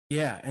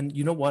Yeah, and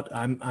you know what?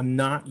 I'm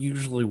not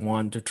usually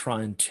one to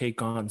try and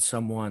take on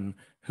someone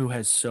who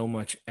has so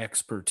much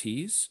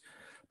expertise,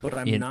 but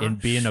I'm In not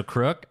being a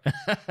crook.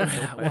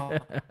 well,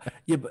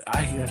 yeah, but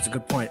that's a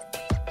good point.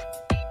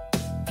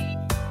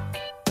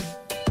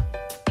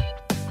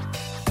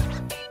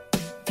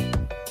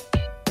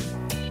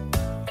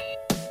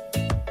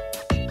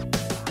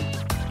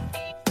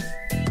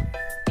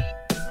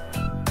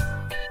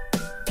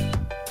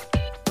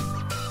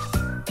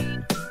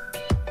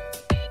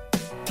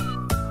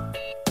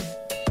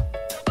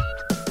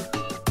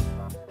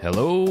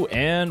 Hello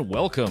and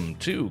welcome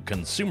to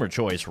Consumer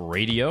Choice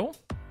Radio.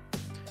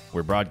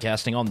 We're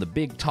broadcasting on the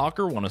Big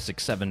Talker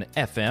 1067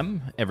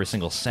 FM every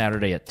single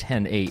Saturday at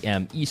 10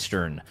 a.m.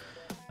 Eastern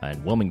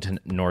in Wilmington,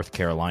 North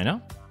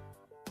Carolina.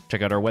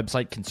 Check out our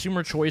website,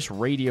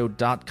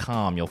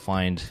 consumerchoiceradio.com. You'll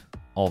find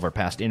all of our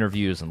past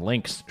interviews and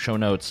links, show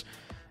notes,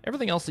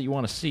 everything else that you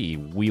want to see,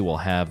 we will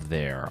have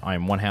there.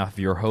 I'm one half of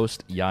your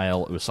host,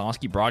 Yael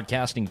Usoski,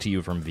 broadcasting to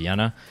you from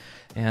Vienna.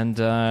 And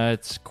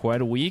it's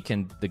quite a week,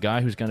 and the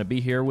guy who's going to be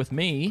here with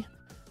me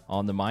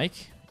on the mic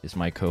is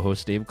my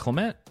co-host, David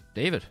Clement.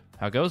 David,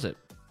 how goes it?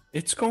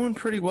 It's going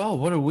pretty well.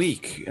 What a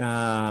week.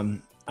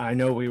 I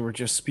know we were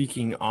just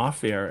speaking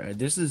off air.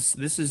 This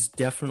is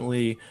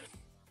definitely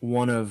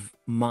one of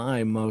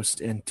my most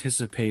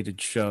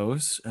anticipated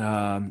shows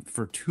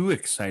for two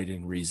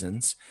exciting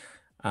reasons.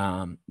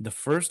 The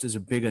first is a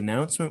big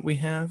announcement we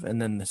have,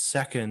 and then the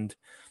second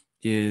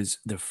is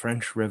the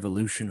French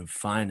Revolution of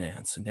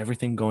Finance and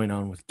everything going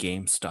on with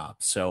GameStop.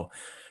 So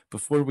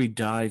before we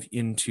dive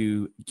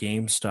into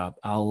GameStop,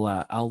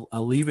 I'll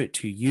leave it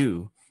to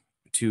you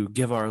to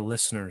give our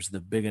listeners the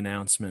big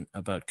announcement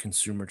about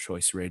Consumer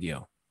Choice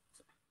Radio.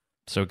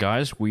 So,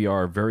 guys, we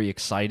are very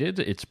excited.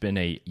 It's been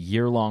a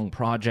year-long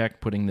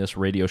project putting this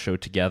radio show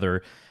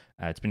together.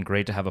 It's been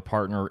great to have a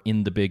partner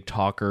in the Big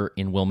Talker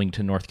in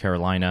Wilmington, North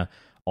Carolina,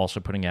 also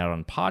putting it out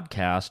on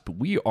podcast. But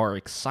we are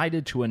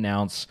excited to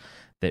announce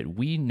that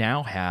we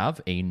now have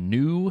a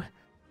new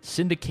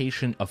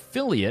syndication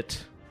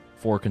affiliate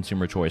for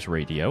Consumer Choice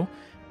Radio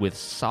with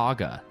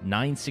Saga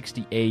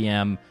 960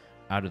 AM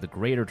out of the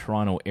Greater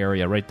Toronto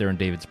area, right there in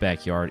David's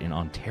backyard in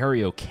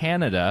Ontario,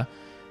 Canada.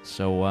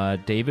 So,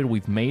 David,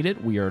 we've made it.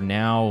 We are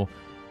now,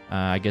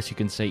 I guess you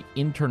can say,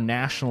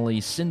 internationally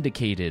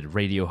syndicated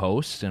radio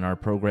hosts, and our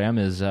program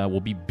is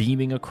will be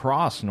beaming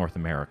across North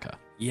America.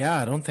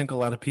 Yeah, I don't think a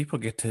lot of people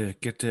get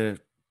to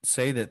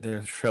say that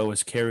their show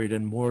is carried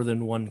in more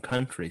than one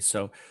country.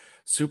 So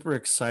super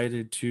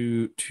excited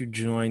to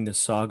join the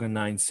Saga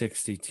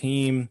 960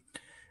 team.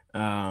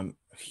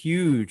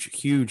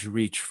 Huge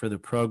reach for the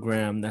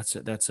program. That's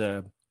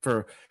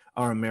for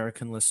our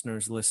American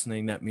listeners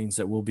listening. That means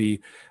that we'll be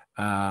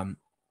in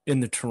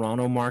the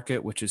Toronto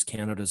market, which is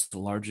Canada's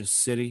largest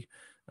city.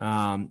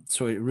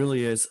 So it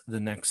really is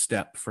the next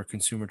step for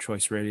Consumer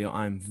Choice Radio.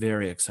 I'm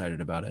very excited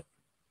about it.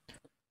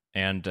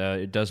 And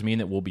it does mean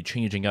that we'll be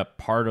changing up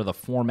part of the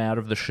format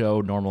of the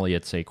show. Normally,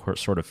 it's a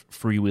sort of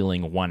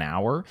freewheeling 1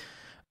 hour.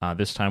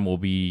 This time, we'll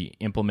be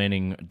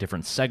implementing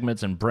different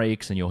segments and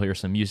breaks, and you'll hear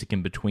some music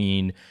in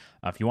between.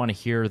 If you want to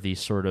hear the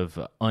sort of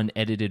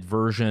unedited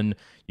version,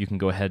 you can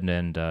go ahead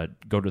and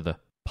go to the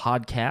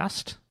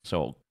podcast,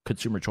 so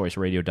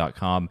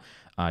consumerchoiceradio.com.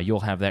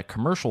 You'll have that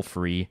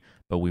commercial-free,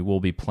 but we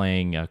will be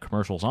playing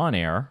commercials on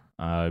air.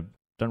 Doesn't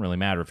really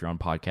matter if you're on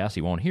podcast,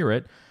 you won't hear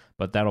it.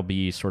 But that'll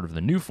be sort of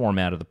the new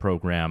format of the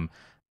program.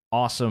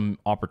 Awesome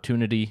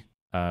opportunity.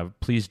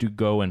 Please do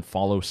go and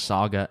follow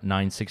Saga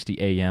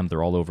 960 AM.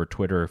 They're all over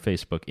Twitter,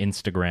 Facebook,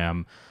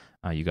 Instagram.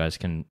 You guys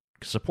can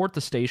support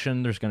the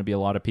station. There's going to be a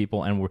lot of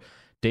people. And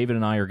David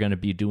and I are going to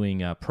be doing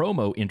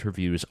promo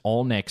interviews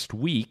all next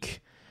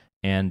week.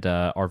 And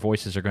our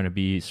voices are going to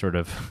be sort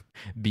of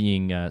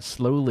being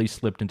slowly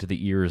slipped into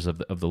the ears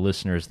of the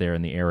listeners there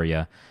in the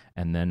area.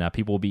 And then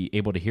people will be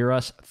able to hear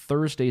us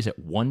Thursdays at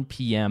 1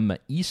 p.m.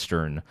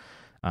 Eastern.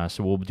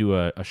 So we'll do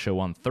a show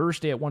on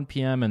Thursday at 1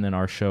 p.m. and then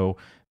our show,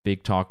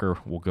 Big Talker,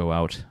 will go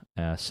out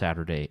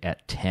Saturday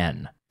at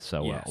 10.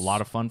 So yes. A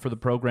lot of fun for the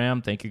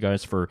program. Thank you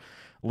guys for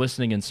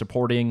listening and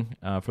supporting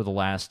for the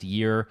last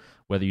year,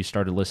 whether you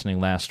started listening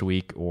last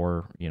week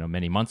or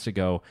many months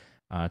ago.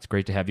 It's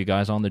great to have you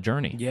guys on the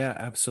journey. Yeah,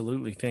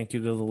 absolutely. Thank you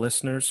to the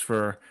listeners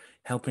for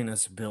helping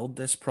us build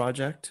this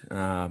project.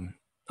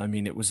 I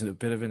mean, it was a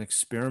bit of an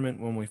experiment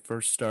when we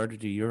first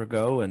started a year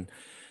ago, and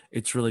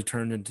it's really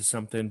turned into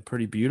something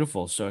pretty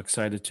beautiful. So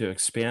excited to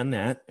expand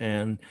that.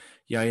 And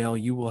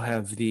Yael, you will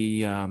have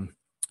the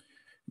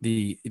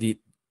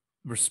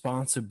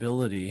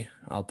responsibility,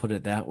 I'll put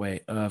it that way,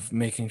 of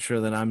making sure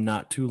that I'm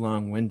not too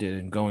long-winded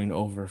and going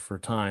over for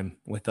time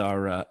with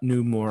our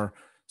new, more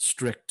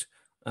strict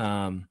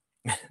timeline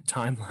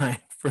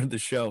for the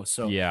show.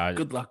 So yeah,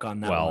 good luck on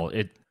that. Well,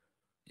 one.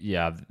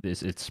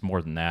 It's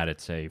more than that.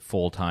 It's a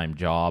full-time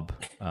job.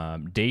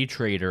 Day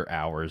trader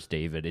hours,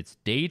 David. It's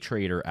day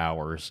trader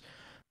hours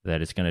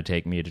that it's going to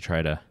take me to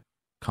try to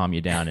calm you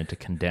down into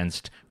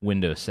condensed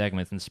window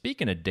segments. And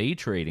speaking of day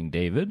trading,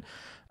 David,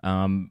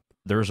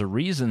 there's a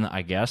reason,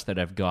 I guess, that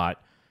I've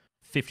got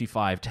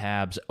 55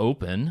 tabs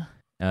open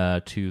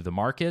to the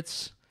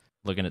markets,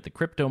 looking at the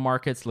crypto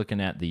markets,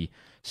 looking at the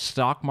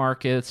stock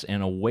markets,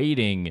 and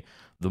awaiting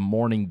the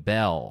morning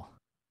bell.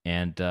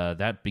 And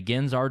that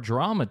begins our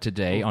drama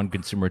today on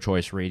Consumer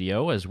Choice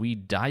Radio as we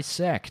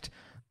dissect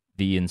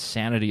the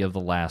insanity of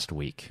the last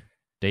week.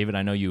 David,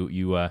 I know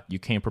you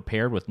came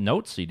prepared with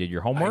notes. You did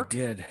your homework.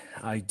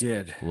 I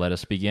did. Let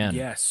us begin.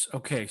 Yes.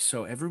 Okay.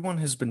 So everyone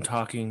has been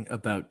talking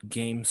about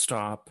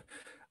GameStop.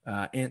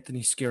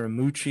 Anthony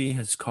Scaramucci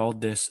has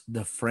called this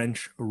the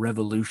French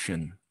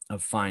Revolution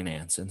of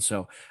finance. And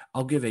so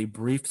I'll give a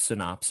brief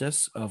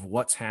synopsis of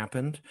what's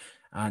happened,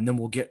 and then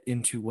we'll get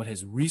into what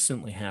has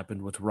recently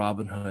happened with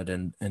Robinhood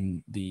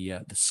and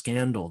the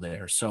scandal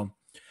there. So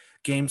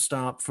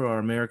GameStop, for our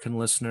American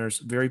listeners,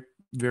 very,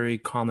 very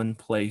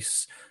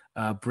commonplace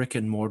brick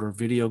and mortar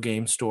video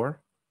game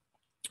store.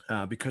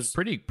 Because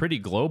pretty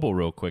global,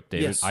 real quick,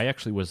 David. Yes. I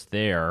actually was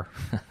there.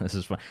 This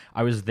is fun.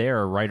 I was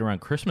there right around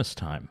Christmas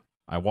time.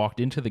 I walked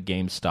into the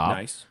GameStop,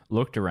 Nice.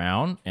 looked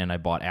around, and I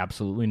bought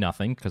absolutely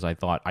nothing because I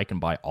thought I can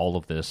buy all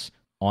of this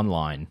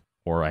online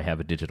or I have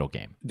a digital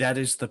game. That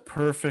is the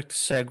perfect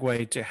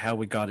segue to how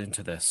we got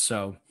into this.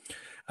 So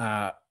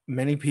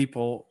many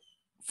people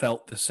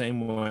felt the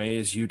same way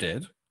as you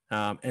did.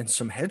 And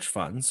some hedge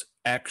funds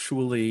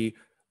actually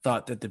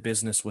thought that the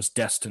business was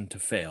destined to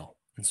fail.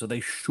 And so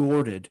they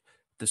shorted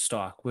the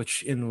stock,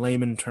 which in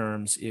layman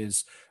terms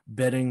is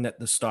betting that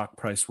the stock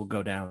price will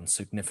go down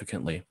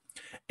significantly.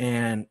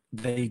 And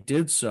they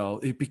did so.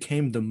 It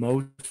became the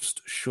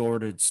most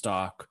shorted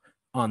stock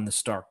on the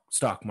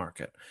stock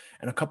market.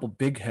 And a couple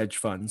big hedge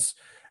funds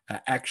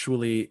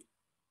actually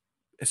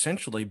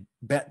essentially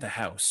bet the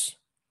house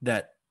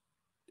that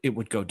it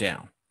would go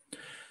down.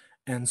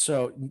 And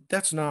so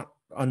that's not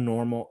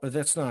unusual.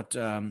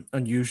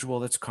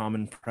 That's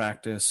common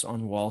practice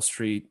on Wall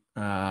Street,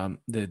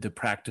 the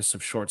practice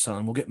of short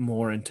selling. We'll get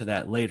more into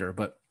that later.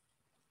 But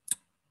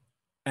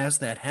as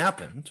that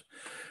happened,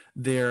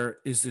 there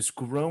is this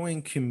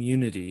growing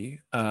community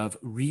of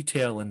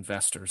retail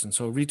investors. And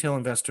so retail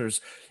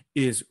investors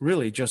is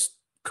really just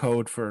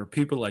code for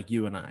people like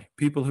you and I,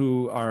 people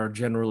who are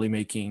generally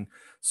making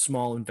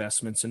small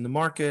investments in the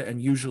market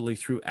and usually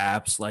through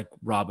apps like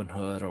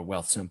Robinhood or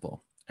Wealthsimple.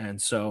 And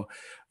so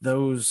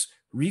those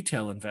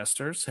retail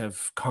investors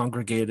have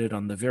congregated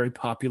on the very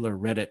popular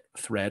Reddit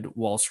thread,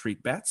 Wall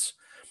Street Bets,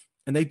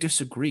 and they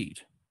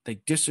disagreed.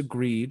 They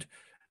disagreed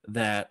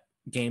that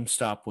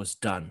GameStop was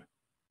done.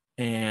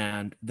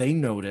 And they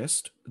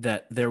noticed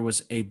that there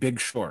was a big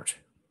short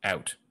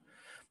out.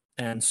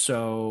 And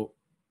so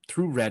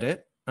through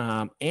Reddit,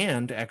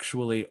 and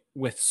actually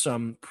with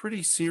some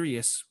pretty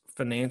serious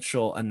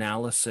financial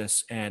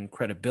analysis and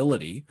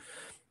credibility,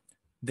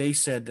 they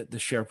said that the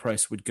share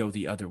price would go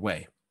the other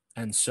way.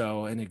 And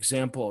so an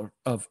example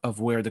of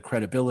where the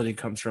credibility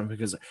comes from,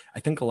 because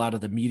I think a lot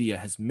of the media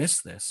has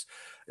missed this,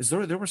 is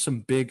there were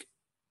some big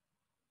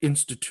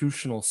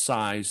institutional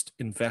sized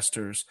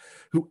investors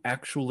who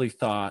actually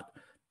thought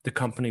the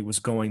company was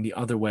going the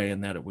other way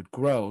and that it would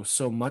grow,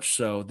 so much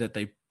so that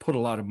they put a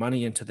lot of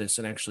money into this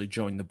and actually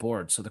joined the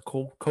board. So the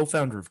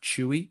co-founder of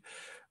Chewy,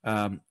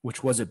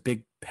 which was a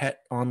big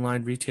pet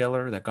online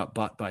retailer that got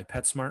bought by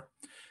PetSmart,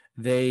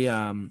 they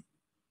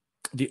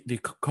the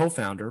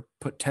co-founder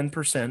put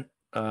 10%.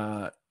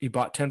 He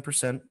bought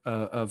 10%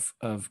 of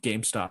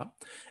GameStop,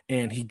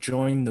 and he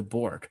joined the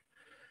board.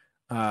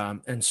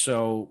 And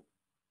so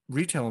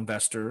retail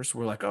investors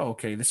were like, "Oh,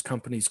 okay, this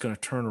company's going to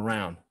turn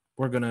around.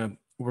 We're gonna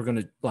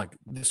like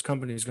this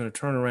company is going to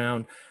turn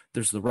around.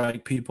 There's the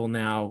right people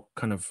now,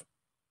 kind of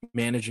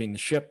managing the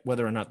ship.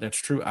 Whether or not that's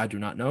true, I do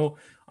not know.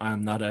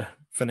 I'm not a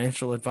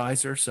financial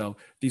advisor, so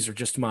these are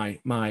just my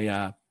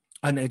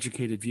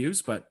uneducated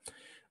views. But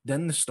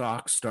then the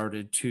stock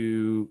started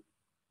to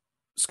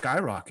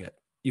skyrocket.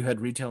 You had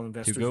retail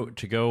investors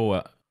to go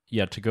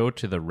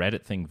to the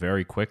Reddit thing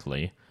very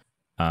quickly.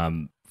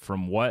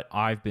 From what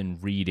I've been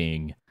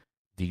reading,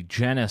 the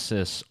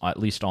genesis, at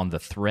least on the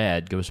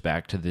thread, goes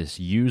back to this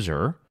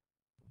user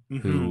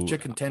who,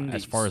 Chicken Tendies.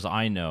 As far as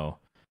I know,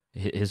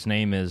 his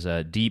name is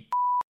Deep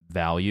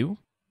Value.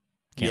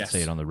 Can't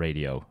say it on the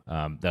radio.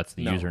 That's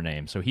the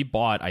username. So he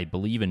bought, I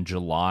believe, in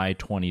July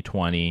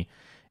 2020,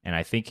 and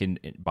I think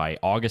by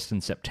August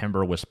and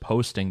September was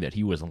posting that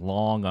he was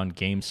long on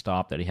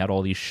GameStop, that he had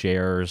all these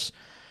shares,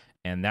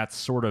 and that's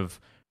sort of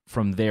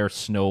from there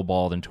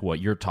snowballed into what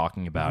you're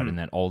talking about, and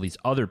then all these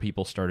other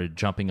people started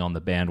jumping on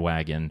the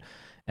bandwagon,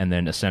 and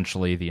then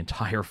essentially the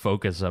entire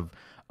focus of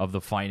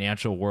the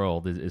financial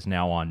world is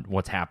now on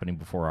what's happening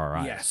before our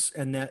eyes. Yes,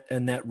 and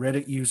that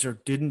Reddit user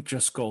didn't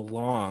just go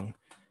long;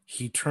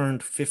 he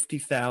turned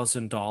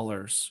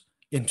 $50,000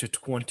 into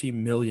 $20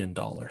 million.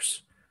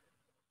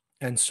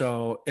 And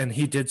so, and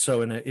he did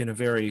so in a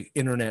very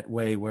internet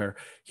way, where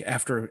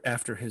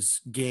after his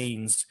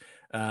gains,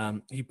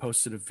 he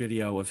posted a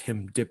video of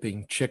him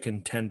dipping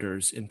chicken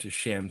tenders into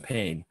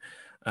champagne,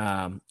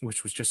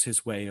 which was just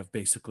his way of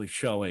basically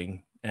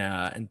showing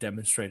and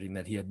demonstrating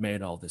that he had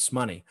made all this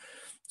money.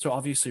 So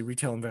obviously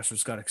retail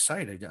investors got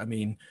excited. I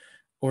mean,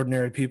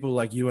 ordinary people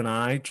like you and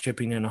I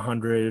chipping in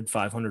 $100,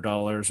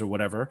 $500 or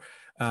whatever,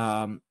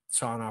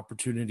 saw an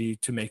opportunity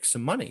to make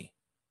some money.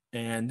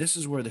 And this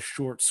is where the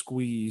short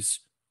squeeze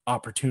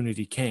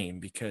opportunity came,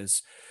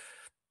 because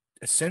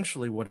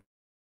essentially what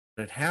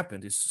had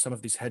happened is some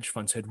of these hedge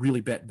funds had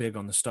really bet big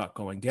on the stock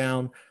going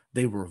down.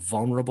 They were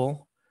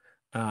vulnerable,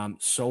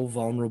 so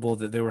vulnerable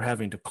that they were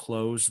having to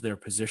close their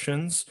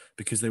positions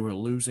because they were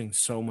losing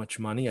so much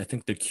money. I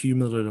think the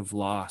cumulative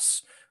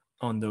loss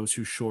on those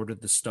who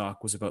shorted the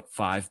stock was about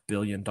 $5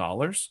 billion.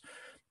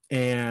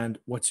 And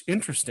what's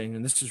interesting,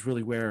 and this is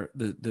really where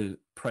the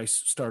price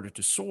started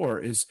to soar,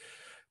 is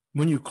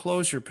when you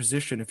close your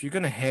position, if you're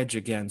going to hedge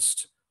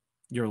against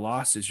your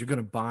losses, you're going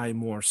to buy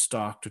more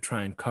stock to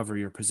try and cover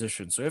your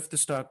position. So if the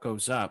stock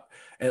goes up,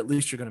 at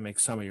least you're going to make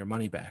some of your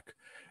money back.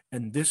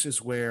 And this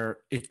is where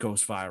it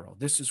goes viral.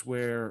 This is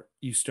where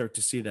you start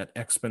to see that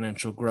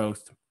exponential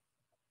growth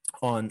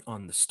on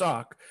the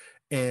stock,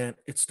 and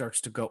it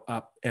starts to go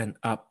up and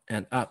up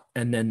and up.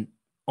 And then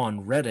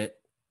on Reddit,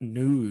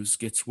 news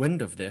gets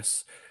wind of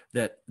this,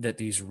 that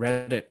these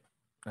Reddit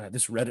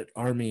this Reddit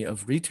army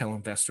of retail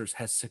investors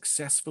has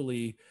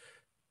successfully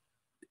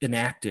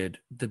enacted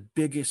the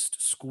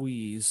biggest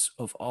squeeze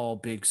of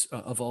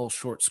all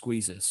short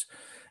squeezes.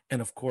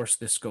 And of course,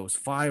 this goes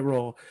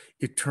viral.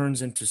 It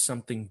turns into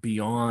something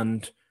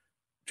beyond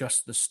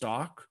just the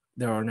stock.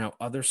 There are now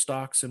other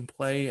stocks in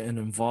play and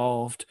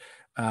involved.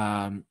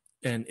 And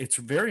it's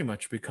very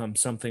much become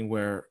something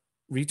where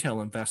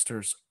retail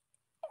investors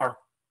are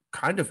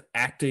kind of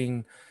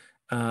acting.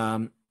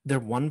 They're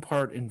one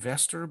part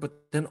investor, but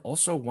then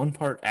also one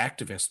part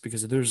activist,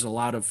 because there's a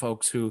lot of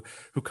folks who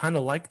kind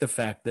of like the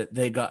fact that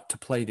they got to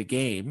play the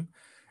game.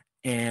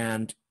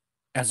 And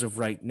as of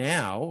right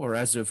now, or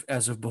as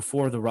of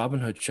before the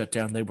Robinhood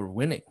shutdown, they were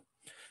winning.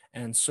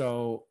 And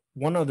so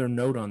one other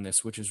note on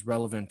this, which is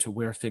relevant to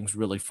where things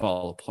really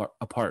fall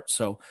apart.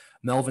 So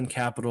Melvin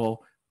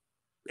Capital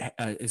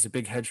is a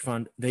big hedge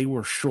fund. They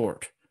were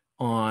short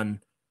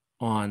on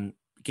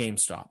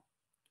GameStop.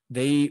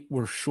 They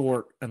were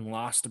short and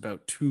lost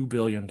about $2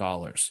 billion.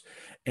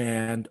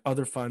 And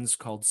other funds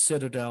called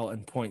Citadel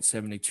and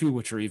Point72,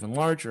 which are even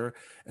larger,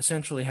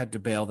 essentially had to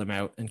bail them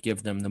out and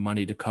give them the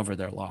money to cover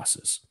their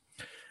losses.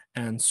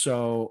 And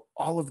so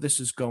all of this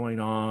is going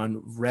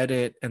on.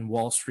 Reddit and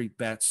Wall Street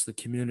Bets, the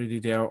community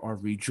there, are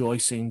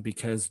rejoicing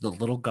because the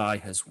little guy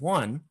has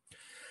won.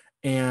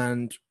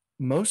 And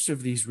most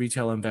of these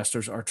retail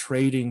investors are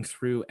trading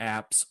through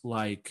apps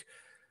like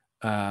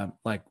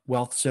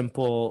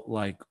Wealthsimple,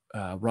 like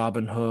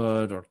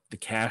Robinhood, or the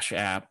Cash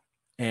App.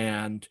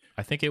 And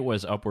I think it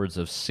was upwards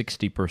of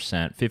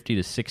 60%, 50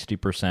 to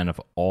 60% of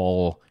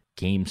all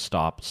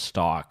GameStop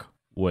stock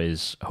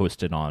was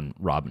hosted on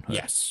Robinhood.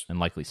 yes, And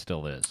likely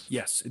still is.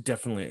 yes,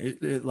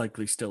 it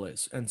likely still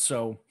is. And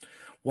so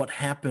what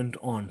happened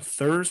on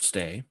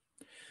Thursday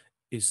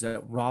is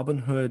that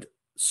Robinhood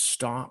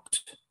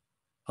stopped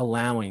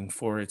allowing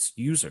for its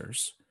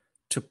users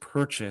to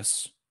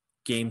purchase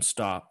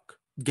GameStop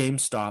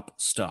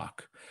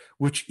stock,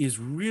 which is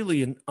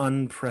really an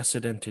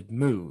unprecedented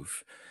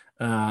move,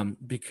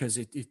 because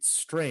it's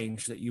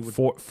strange that you would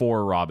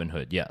For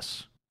Robinhood,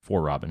 yes.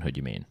 For Robinhood,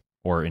 you mean?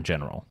 Or in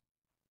general?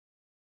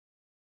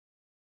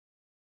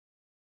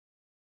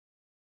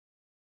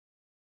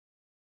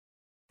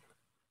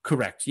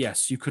 Correct.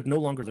 Yes, you could no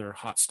longer. There are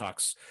hot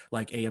stocks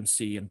like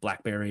AMC and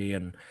BlackBerry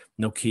and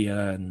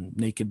Nokia and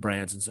Naked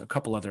Brands and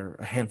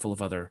a handful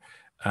of other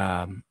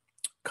um,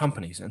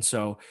 companies. And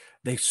so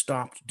they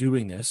stopped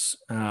doing this.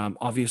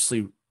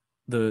 Obviously,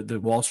 the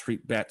Wall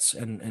Street Bets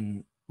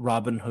and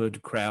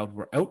Robinhood crowd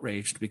were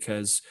outraged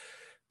because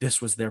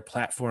this was their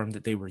platform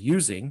that they were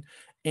using.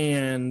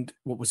 And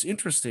what was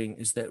interesting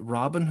is that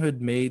Robinhood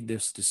made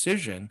this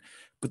decision,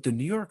 but the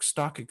New York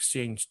Stock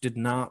Exchange did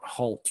not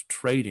halt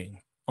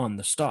trading on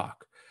the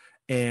stock.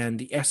 And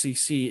the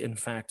SEC, in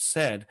fact,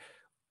 said,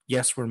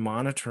 yes, we're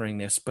monitoring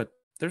this, but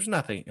there's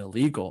nothing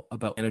illegal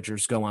about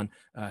managers go on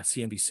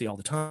CNBC all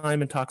the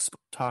time and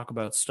talk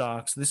about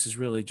stocks. This is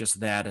really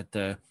just that at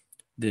the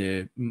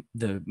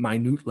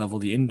minute level,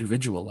 the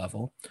individual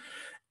level.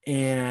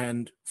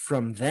 And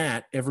from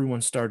that,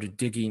 everyone started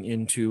digging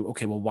into,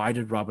 okay, well, why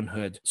did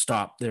Robinhood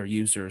stop their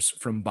users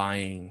from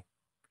buying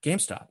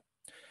GameStop?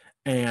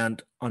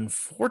 And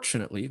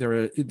unfortunately,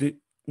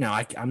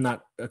 I'm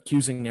not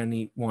accusing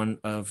anyone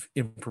of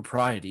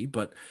impropriety,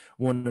 but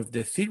one of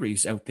the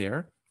theories out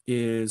there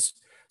is,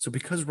 so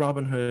because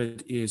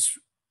Robinhood is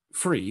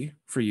free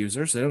for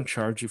users, they don't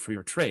charge you for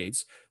your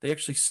trades. They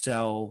actually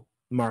sell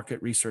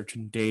market research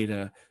and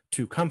data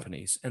to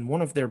companies. And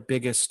one of their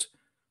biggest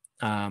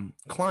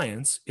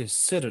clients is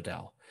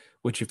Citadel,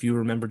 which, if you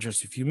remember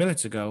just a few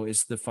minutes ago,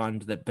 is the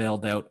fund that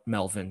bailed out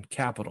Melvin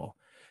Capital.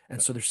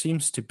 And so there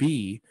seems to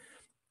be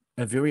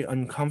a very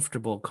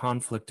uncomfortable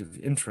conflict of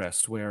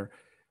interest where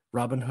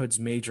Robinhood's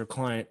major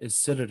client is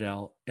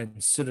Citadel,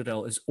 and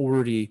Citadel is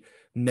already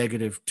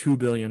negative $2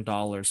 billion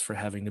for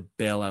having to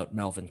bail out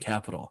Melvin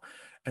Capital.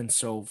 And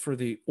so for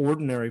the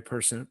ordinary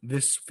person,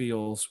 this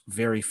feels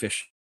very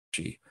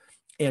fishy.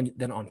 And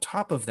then on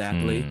top of that,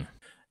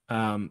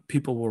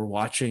 people were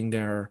watching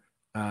their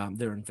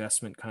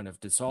investment kind of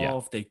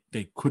dissolve. Yeah.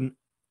 They couldn't,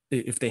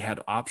 if they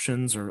had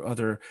options or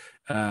other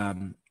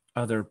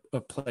other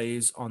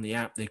plays on the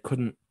app. They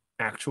couldn't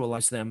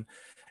actualize them,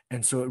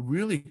 and so it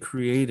really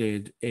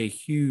created a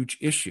huge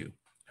issue.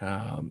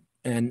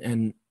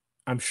 And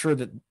I'm sure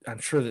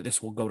that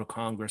this will go to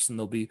Congress and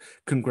there'll be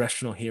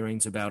congressional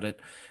hearings about it.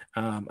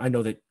 I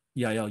know that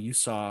Yael, you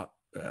saw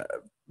uh,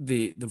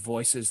 the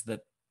voices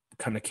that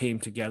kind of came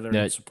together in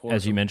That, support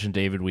as you of. mentioned,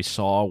 David, we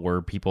saw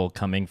were people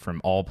coming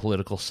from all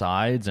political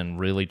sides and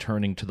really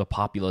turning to the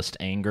populist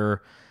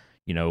anger,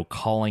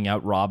 calling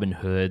out Robin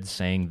Hood,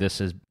 saying this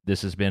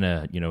has been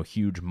a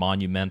huge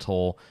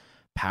monumental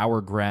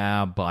power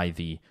grab by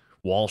the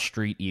Wall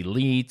Street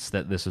elites,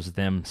 that this is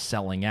them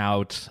selling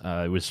out.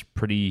 It was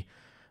pretty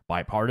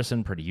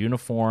bipartisan, pretty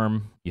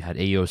uniform. You had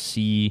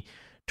AOC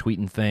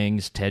tweeting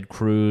things, Ted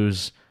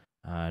Cruz,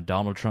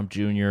 Donald Trump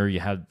Jr.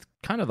 You had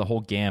kind of the whole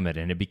gamut,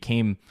 and it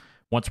became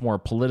once more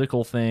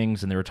political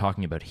things, and they were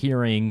talking about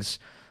hearings.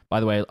 By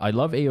the way, I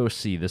love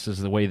AOC. This is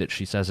the way that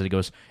she says it. It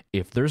goes,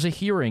 if there's a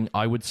hearing,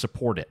 I would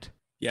support it.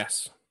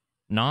 Yes.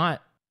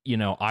 Not,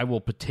 I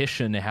will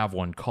petition to have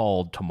one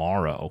called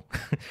tomorrow.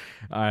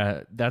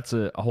 That's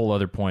a whole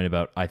other point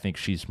about, I think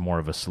she's more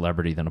of a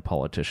celebrity than a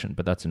politician,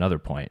 but that's another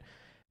point.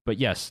 But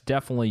yes,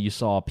 definitely you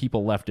saw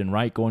people left and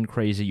right going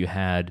crazy. You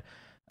had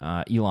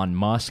Elon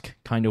Musk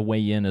kind of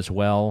weigh in as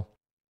well.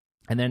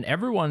 And then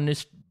everyone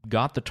just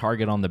got the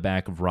target on the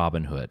back of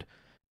Robinhood.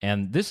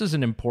 And this is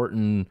an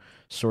important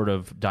sort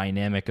of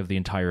dynamic of the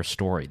entire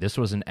story. This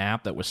was an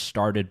app that was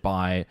started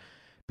by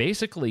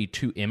basically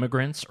two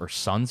immigrants or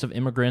sons of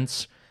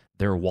immigrants.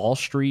 They're not Wall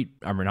Street,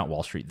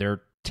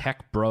 they're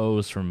tech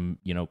bros from,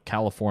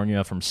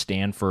 California, from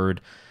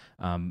Stanford.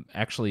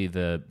 Actually,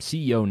 the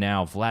CEO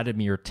now,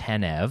 Vladimir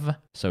Tenev,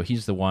 so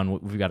he's the one,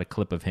 we've got a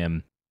clip of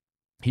him.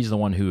 He's the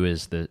one who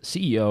is the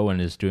CEO and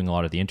is doing a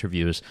lot of the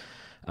interviews.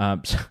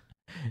 So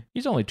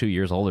he's only 2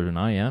 years older than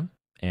I am,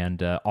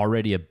 and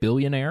already a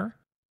billionaire.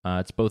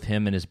 It's both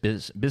him and his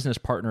business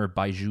partner,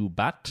 Baiju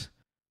Bhatt,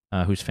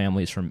 whose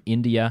family is from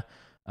India.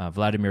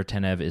 Vladimir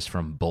Tenev is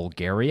from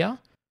Bulgaria.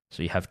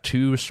 So you have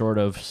two sort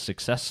of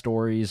success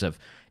stories of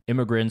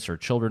immigrants or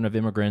children of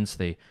immigrants.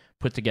 They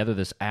put together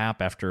this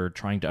app after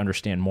trying to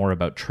understand more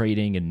about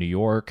trading in New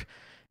York.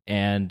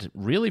 And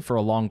really for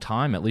a long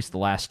time, at least the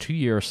last 2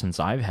 years since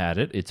I've had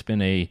it, it's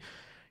been a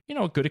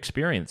good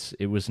experience.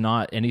 It was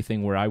not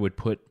anything where I would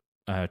put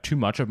too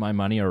much of my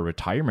money or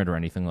retirement or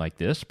anything like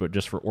this, but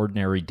just for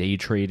ordinary day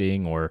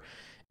trading, or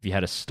if you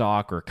had a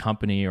stock or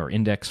company or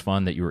index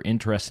fund that you were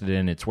interested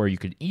in, it's where you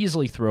could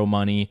easily throw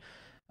money.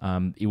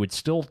 It would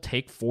still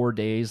take 4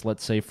 days,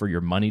 let's say, for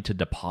your money to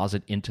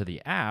deposit into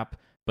the app,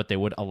 but they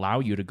would allow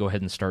you to go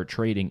ahead and start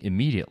trading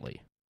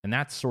immediately. And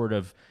that's sort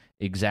of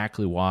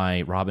exactly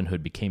why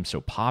Robinhood became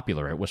so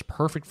popular. It was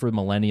perfect for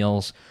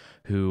millennials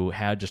who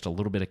had just a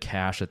little bit of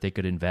cash that they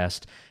could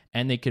invest,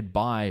 and they could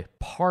buy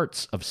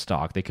parts of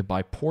stock. They could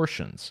buy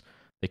portions.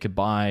 They could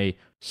buy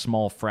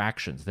small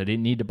fractions. They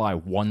didn't need to buy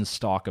one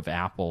stock of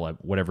Apple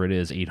at whatever it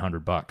is,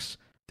 $800.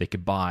 They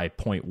could buy zero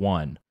point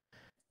 0.1.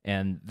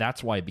 And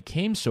that's why it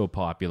became so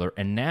popular.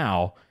 And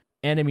now,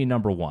 enemy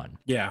number one.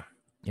 Yeah.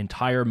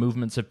 Entire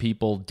movements of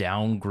people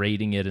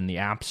downgrading it in the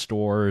app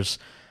stores,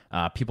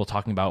 people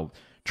talking about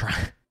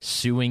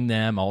suing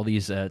them, all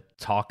these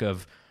talk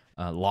of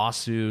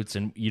lawsuits,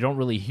 and you don't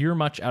really hear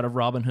much out of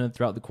Robinhood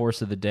throughout the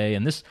course of the day.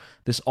 And this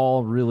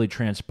all really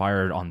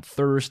transpired on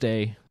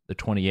Thursday, the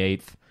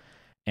 28th.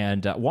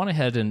 And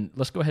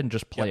let's go ahead and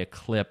just play a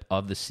clip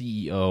of the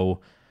CEO,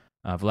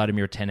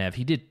 Vladimir Tenev.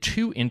 He did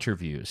 2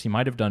 interviews. He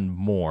might have done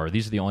more.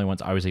 These are the only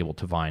ones I was able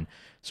to find.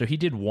 So he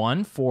did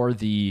one for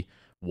the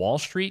Wall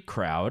Street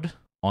crowd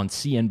on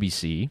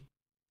CNBC,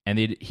 and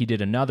he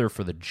did another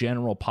for the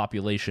general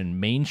population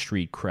Main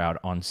Street crowd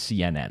on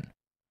CNN.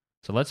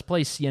 So let's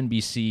play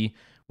CNBC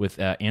with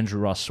Andrew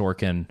Ross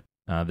Sorkin.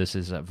 This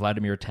is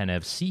Vladimir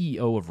Tenev,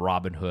 CEO of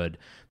Robinhood.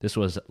 This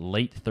was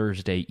late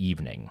Thursday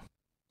evening.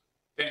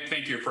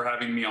 Thank you for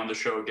having me on the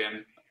show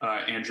again,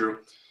 Andrew.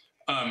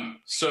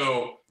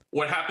 So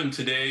what happened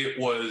today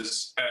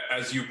was,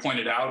 as you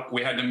pointed out,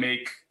 we had to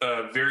make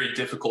a very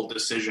difficult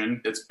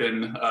decision. It's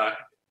been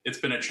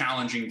a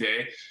challenging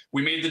day.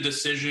 We made the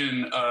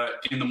decision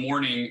in the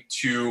morning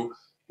to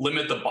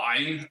limit the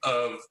buying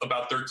of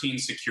about 13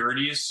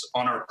 securities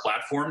on our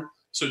platform.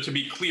 So to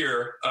be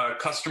clear,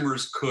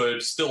 customers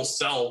could still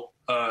sell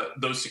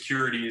those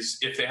securities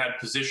if they had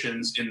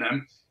positions in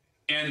them,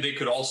 and they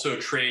could also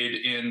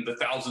trade in the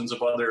thousands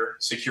of other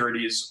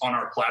securities on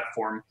our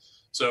platform.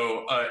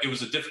 So it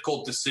was a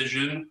difficult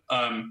decision,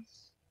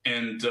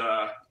 and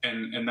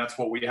that's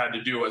what we had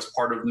to do as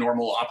part of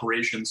normal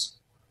operations.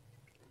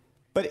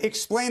 But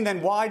explain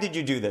then, why did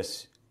you do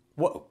this?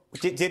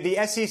 Did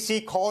the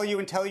SEC call you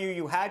and tell you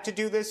you had to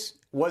do this?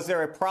 Was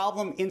there a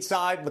problem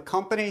inside the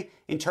company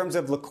in terms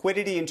of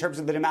liquidity, in terms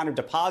of the amount of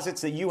deposits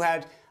that you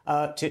had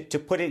to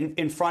put it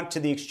in front to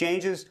the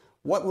exchanges?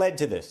 What led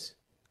to this?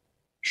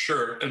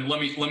 Sure, and let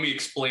me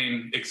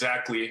explain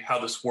exactly how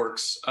this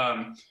works.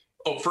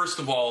 First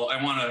of all,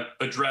 I want to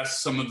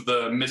address some of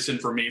the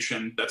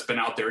misinformation that's been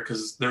out there,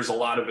 because there's a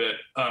lot of it.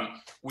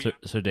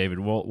 So David,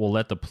 we'll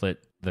let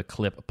the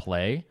clip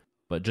play,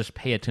 but just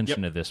pay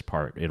attention to this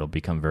part. It'll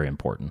become very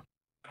important.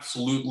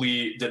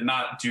 Absolutely did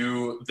not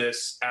do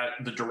this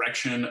at the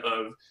direction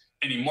of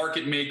any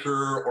market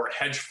maker or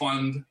hedge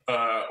fund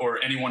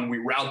or anyone we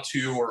route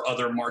to or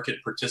other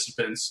market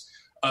participants.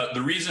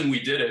 The reason we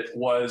did it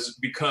was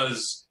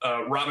because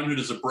Robinhood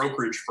is a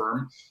brokerage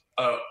firm.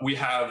 We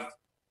have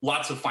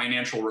lots of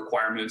financial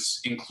requirements,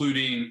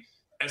 including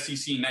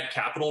SEC net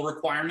capital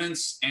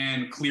requirements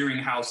and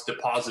clearinghouse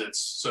deposits.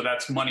 So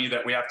that's money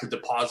that we have to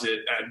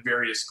deposit at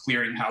various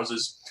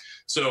clearinghouses.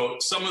 So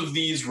some of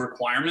these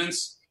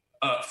requirements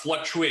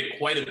fluctuate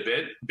quite a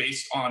bit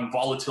based on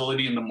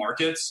volatility in the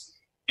markets,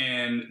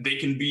 and they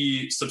can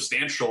be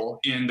substantial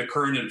in the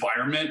current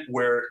environment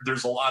where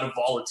there's a lot of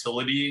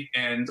volatility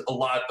and a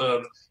lot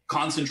of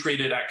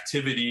concentrated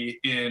activity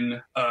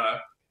in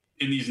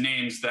these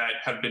names that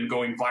have been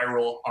going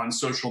viral on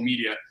social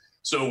media.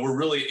 So we're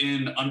really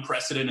in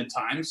unprecedented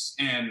times,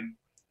 and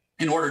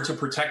in order to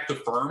protect the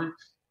firm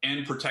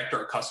and protect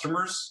our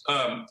customers,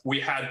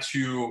 we had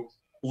to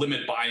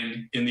limit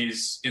buying in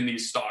these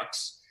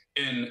stocks.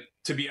 And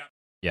to be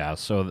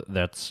so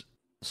that's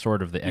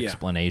sort of the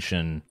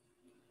explanation,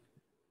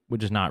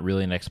 which is not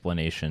really an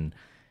explanation.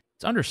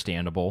 It's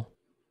understandable.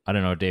 I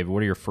don't know, David,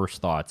 what are your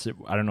first thoughts?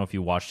 I don't know if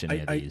you watched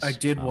any of these. I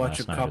did watch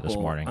a couple this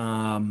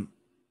morning.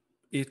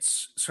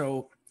 It's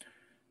so,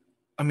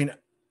 I mean,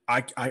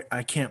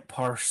 I can't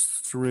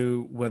parse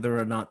through whether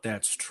or not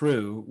that's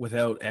true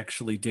without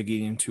actually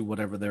digging into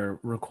whatever their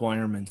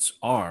requirements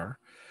are.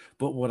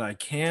 But what I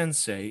can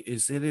say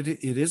is that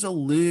it is a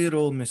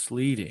little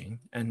misleading,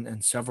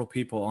 and several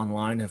people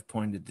online have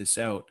pointed this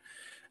out,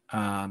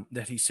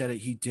 that he said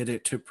he did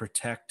it to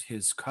protect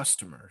his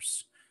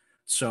customers.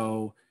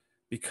 So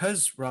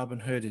because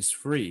Robinhood is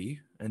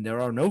free and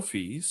there are no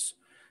fees,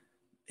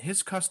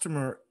 his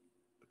customers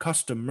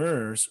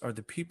are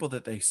the people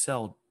that they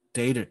sell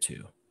data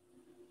to.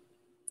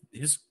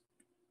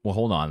 Well,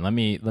 hold on. Let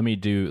me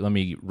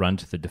run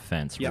to the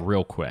defense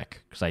real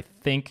quick, because I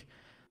think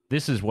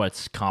this is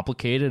what's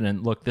complicated.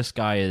 And look, this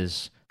guy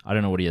is, I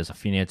don't know what he is, a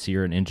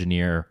financier, an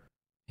engineer.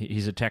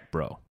 He's a tech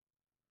bro,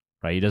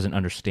 right? He doesn't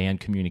understand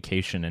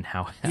communication and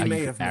how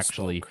you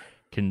actually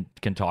can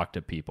talk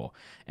to people.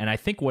 And I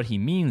think what he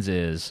means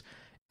is,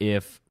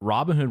 if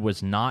Robinhood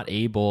was not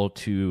able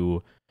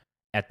to,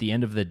 at the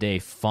end of the day,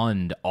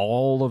 fund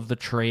all of the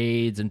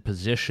trades and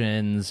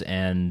positions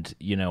and,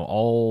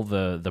 all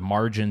the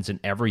margins and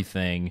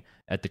everything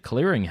at the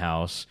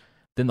clearinghouse,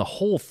 then the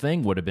whole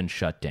thing would have been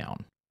shut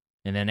down.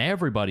 And then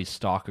everybody's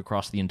stock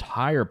across the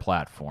entire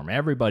platform,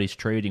 everybody's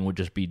trading would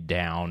just be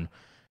down,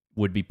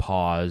 would be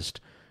paused.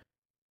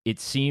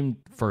 It seemed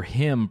for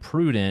him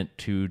prudent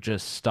to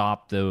just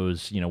stop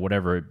those,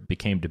 whatever it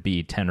became to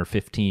be, 10 or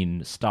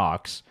 15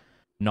 stocks,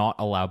 not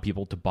allow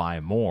people to buy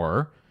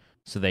more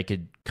so they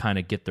could kind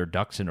of get their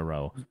ducks in a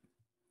row.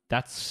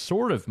 That's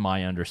sort of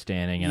my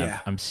understanding, and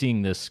I'm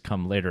seeing this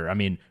come later. I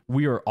mean,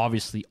 we are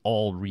obviously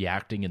all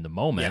reacting in the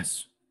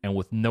moment, and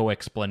with no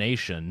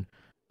explanation.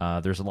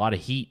 There's a lot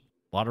of heat,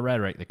 a lot of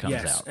rhetoric that comes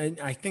out. And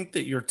I think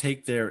that your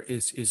take there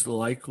is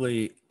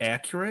likely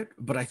accurate,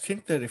 but I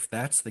think that if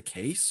that's the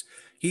case,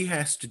 he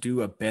has to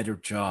do a better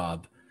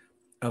job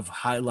of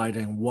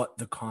highlighting what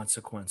the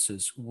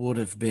consequences would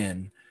have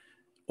been,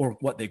 or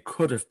what they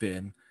could have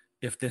been,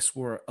 if this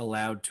were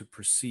allowed to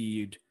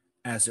proceed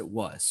as it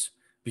was.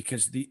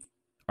 Because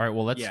all right,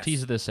 well, let's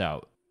tease this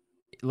out.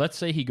 Let's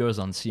say he goes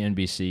on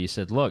CNBC,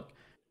 said, look,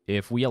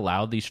 if we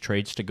allowed these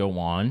trades to go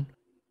on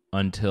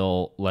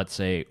until, let's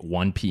say,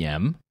 1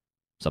 p.m.,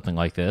 something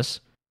like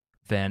this,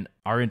 then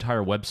our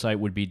entire website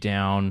would be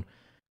down.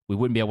 We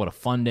wouldn't be able to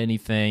fund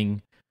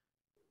anything.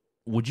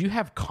 Would you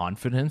have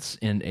confidence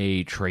in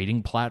a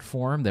trading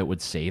platform that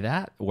would say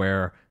that,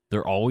 where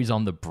they're always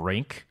on the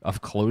brink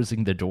of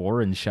closing the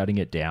door and shutting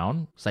it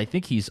down? So I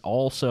think he's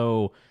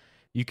also,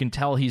 you can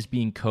tell he's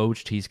being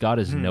coached. He's got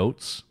his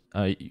notes.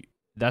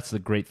 That's the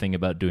great thing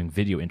about doing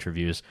video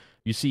interviews.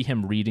 You see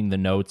him reading the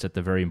notes at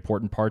the very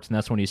important parts, and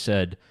that's when he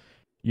said,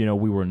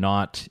 we were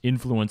not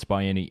influenced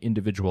by any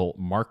individual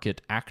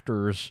market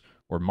actors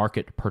or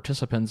market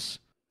participants.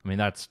 I mean,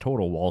 that's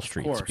total Wall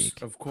Street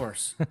speak. Of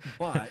course.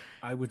 But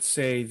I would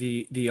say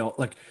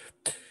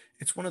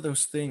it's one of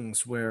those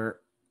things where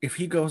if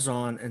he goes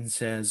on and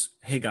says,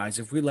 hey guys,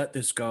 if we let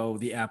this go,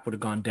 the app would have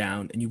gone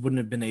down and you wouldn't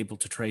have been able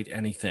to trade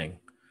anything.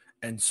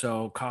 And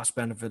so cost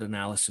benefit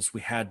analysis,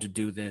 we had to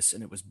do this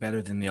and it was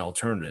better than the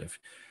alternative.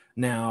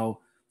 Now,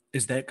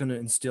 is that going to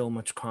instill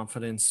much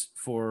confidence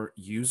for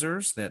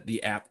users that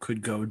the app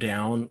could go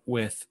down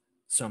with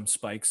some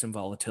spikes in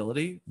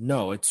volatility?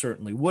 No, it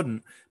certainly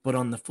wouldn't. But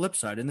on the flip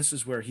side, and this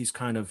is where he's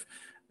kind of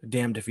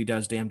damned if he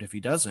does, damned if he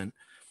doesn't,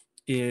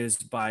 is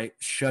by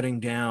shutting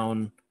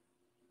down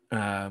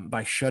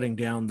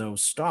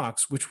those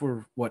stocks, which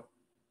were what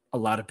a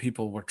lot of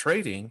people were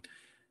trading,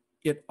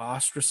 it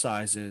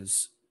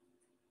ostracizes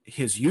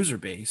his user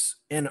base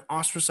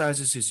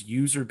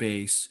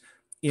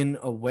in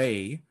a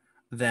way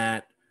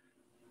that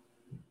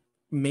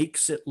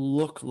makes it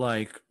look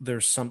like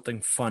there's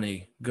something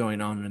funny going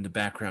on in the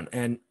background,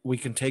 and we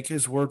can take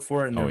his word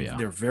for it. And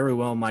there very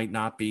well might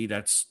not be.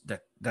 That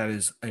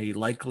is a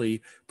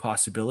likely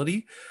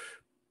possibility,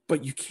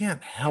 but you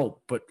can't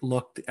help but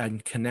look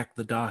and connect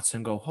the dots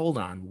and go, hold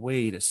on,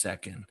 wait a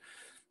second.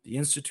 The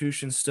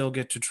institutions still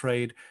get to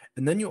trade,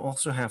 and then you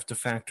also have to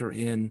factor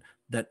in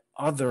that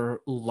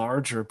other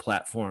larger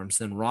platforms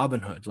than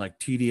Robinhood, like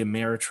TD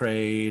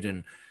Ameritrade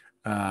and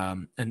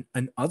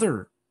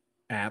other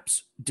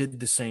apps, did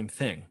the same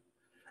thing.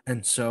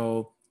 And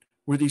so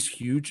were these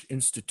huge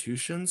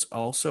institutions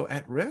also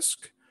at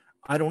risk?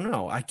 I don't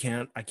know. I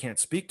can't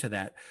speak to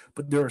that,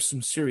 but there are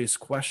some serious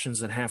questions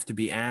that have to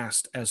be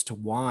asked as to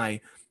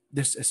why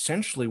this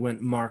essentially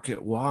went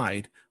market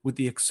wide, with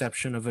the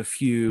exception of a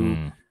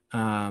few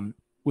apps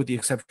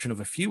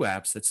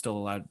that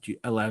still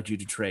allowed you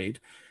to trade.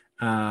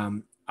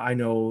 I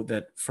know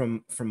that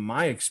from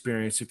my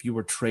experience, if you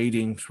were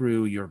trading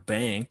through your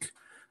bank,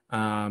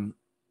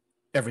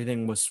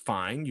 everything was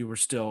fine. You were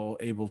still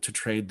able to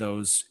trade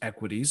those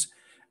equities.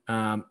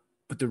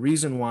 But the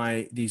reason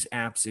why these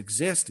apps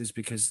exist is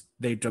because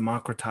they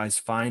democratize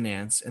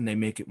finance and they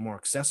make it more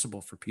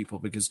accessible for people,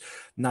 because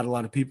not a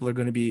lot of people are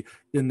going to be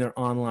in their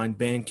online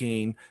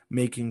banking,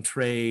 making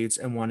trades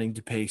and wanting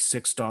to pay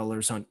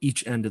 $6 on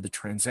each end of the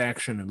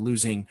transaction and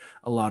losing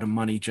a lot of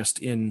money just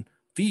in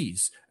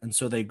fees. And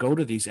so they go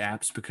to these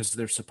apps because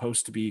they're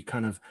supposed to be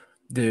kind of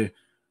the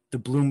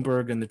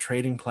Bloomberg and the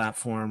trading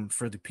platform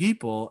for the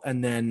people.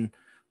 And then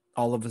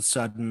all of a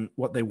sudden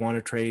what they want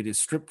to trade is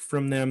stripped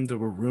from them. There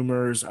were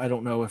rumors, I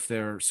don't know if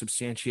they're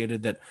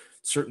substantiated, that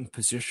certain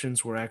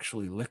positions were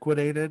actually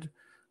liquidated.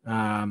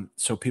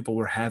 So people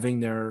were having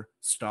their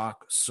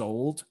stock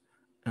sold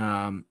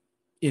in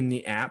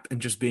the app and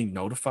just being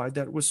notified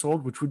that it was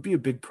sold, which would be a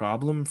big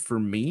problem for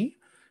me,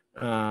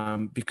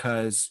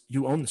 because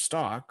you own the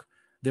stock,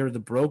 they're the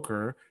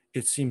broker.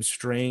 It seems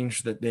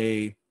strange that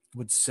they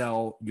would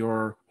sell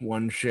your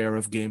one share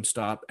of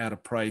GameStop at a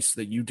price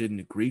that you didn't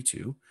agree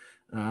to.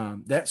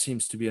 That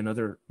seems to be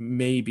another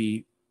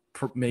maybe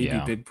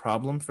big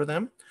problem for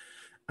them.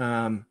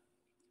 And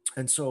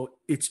so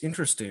it's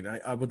interesting.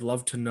 I would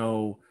love to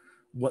know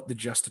what the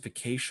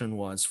justification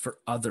was for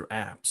other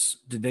apps.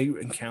 Did they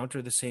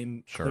encounter the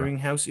same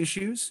clearinghouse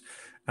issues?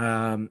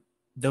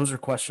 Those are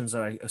questions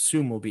that I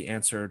assume will be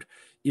answered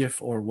if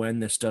or when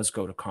this does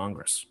go to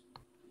Congress.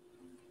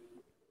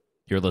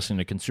 You're listening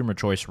to Consumer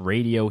Choice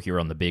Radio here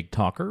on the Big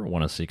Talker,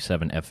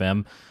 106.7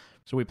 FM.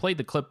 So we played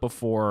the clip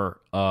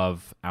before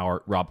of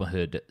our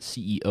Robinhood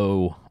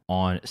CEO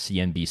on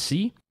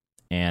CNBC,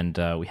 and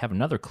we have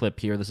another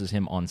clip here. This is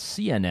him on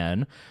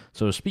CNN.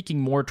 So speaking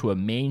more to a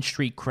Main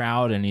Street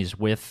crowd, and he's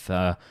with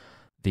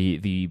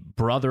the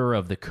brother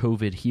of the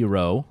COVID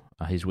hero.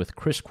 He's with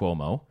Chris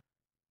Cuomo.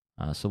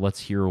 So let's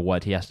hear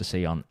what he has to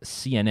say on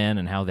CNN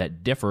and how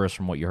that differs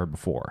from what you heard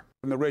before.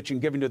 From the rich and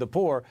giving to the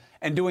poor,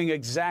 and doing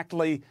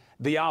exactly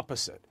the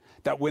opposite.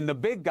 That when the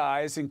big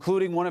guys,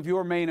 including one of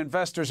your main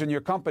investors in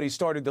your company,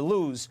 started to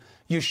lose,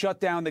 you shut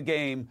down the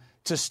game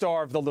to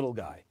starve the little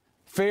guy.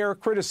 Fair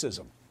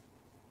criticism.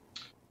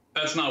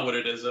 That's not what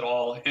it is at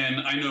all.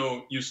 And I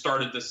know you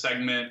started this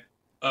segment.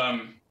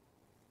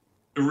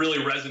 It really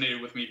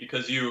resonated with me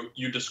because you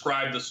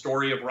described the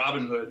story of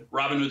Robinhood.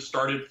 Robinhood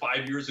started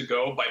 5 years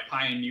ago by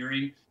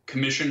pioneering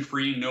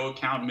commission-free,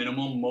 no-account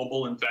minimum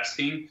mobile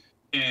investing.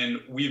 And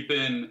we've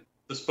been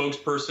the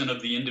spokesperson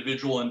of the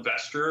individual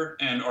investor,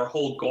 and our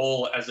whole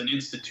goal as an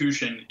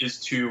institution is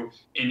to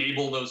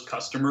enable those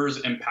customers,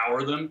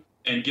 empower them,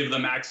 and give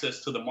them access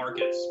to the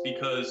markets,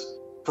 because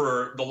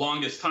for the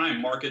longest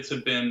time, markets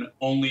have been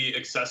only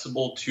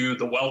accessible to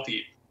the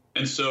wealthy.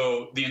 And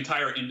so the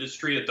entire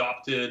industry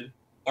adopted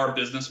our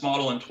business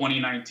model in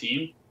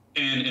 2019.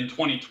 And in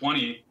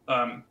 2020,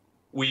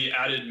 we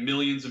added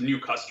millions of new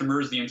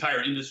customers. The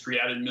entire industry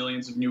added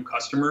millions of new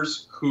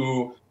customers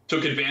who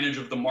took advantage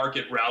of the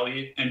market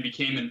rally and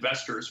became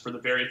investors for the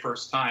very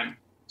first time.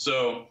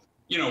 So,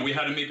 we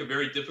had to make a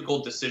very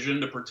difficult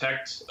decision to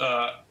protect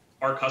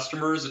our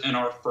customers and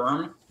our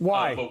firm.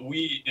 Why? But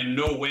we in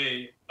no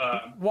way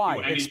why?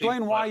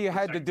 Explain why you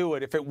had to do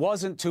it if it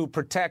wasn't to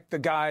protect the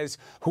guys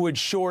who had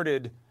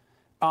shorted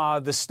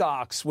the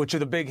stocks, which are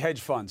the big hedge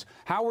funds.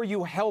 How are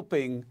you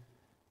helping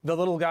the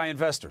little guy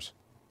investors?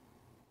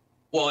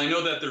 Well, I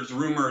know that there's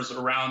rumors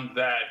around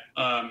that,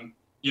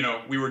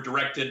 we were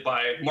directed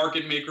by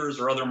market makers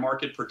or other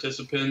market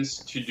participants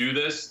to do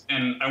this.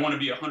 And I want to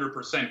be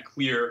 100%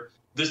 clear.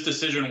 This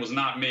decision was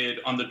not made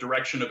on the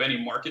direction of any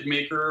market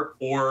maker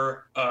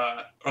or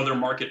other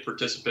market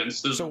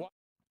participants.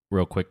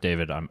 Real quick,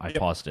 David, I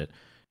paused it.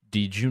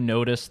 Did you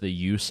notice the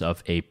use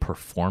of a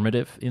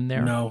performative in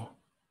there? No.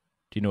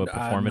 Do you know a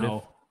performative?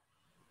 No.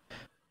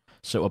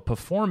 So a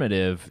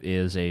performative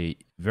is a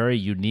very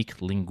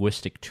unique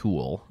linguistic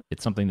tool.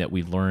 It's something that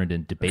we learned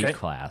in debate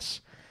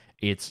class.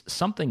 It's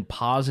something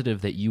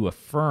positive that you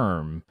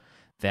affirm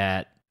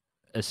that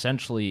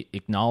essentially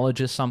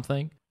acknowledges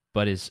something,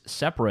 but is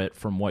separate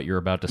from what you're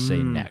about to say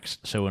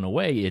next. So in a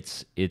way,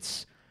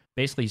 it's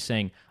basically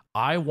saying,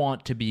 I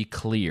want to be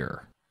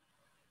clear.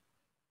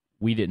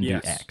 we didn't do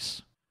Yes.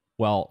 X.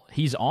 Well,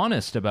 he's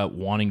honest about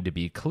wanting to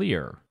be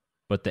clear,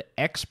 but the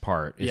X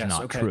part is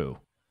not true.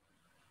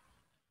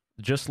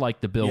 Just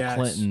like the Bill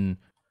Clinton,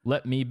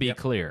 let me be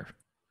clear.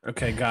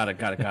 Okay, got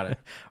it.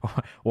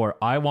 Or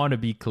I want to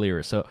be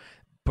clear. So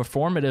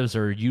performatives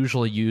are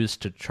usually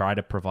used to try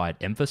to provide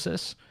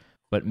emphasis,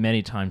 but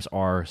many times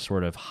are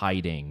sort of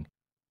hiding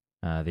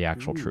the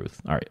actual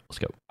truth. All right, let's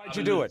go. How'd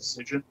you do it?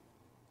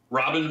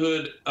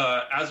 Robinhood,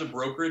 as a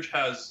brokerage,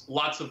 has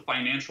lots of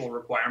financial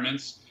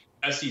requirements,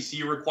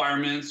 SEC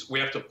requirements. We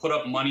have to put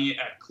up money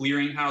at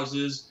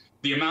clearinghouses.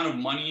 The amount of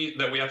money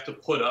that we have to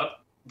put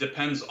up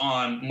depends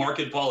on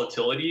market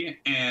volatility,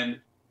 and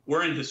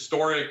we're in a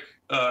historic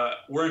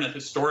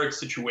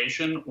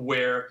situation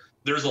where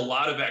there's a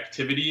lot of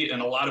activity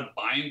and a lot of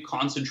buying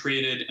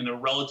concentrated in a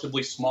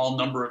relatively small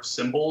number of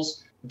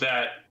symbols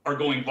that are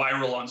going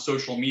viral on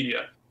social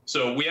media.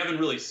 So we haven't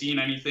really seen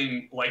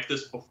anything like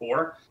this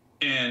before.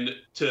 And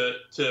to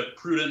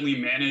prudently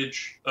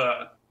manage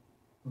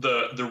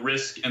the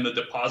risk and the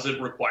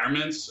deposit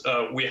requirements,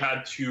 we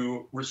had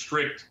to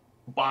restrict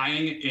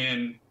buying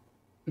in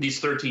these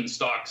 13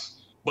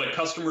 stocks. But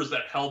customers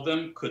that held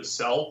them could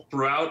sell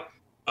throughout.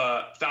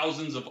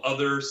 Thousands of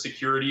other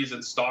securities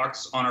and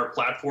stocks on our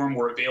platform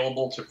were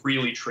available to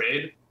freely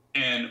trade.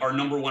 And our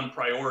number one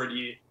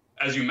priority,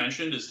 as you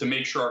mentioned, is to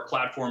make sure our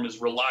platform is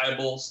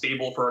reliable,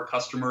 stable for our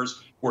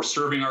customers. We're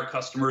serving our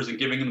customers and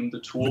giving them the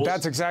tools. But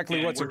that's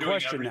exactly what's a question now. We're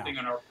doing everything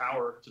in our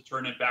power to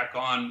turn it back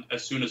on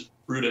as soon as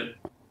prudent.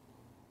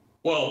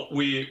 Well,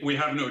 we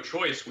have no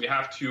choice. We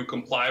have to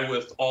comply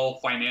with all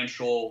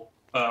financial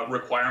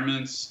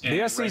requirements. And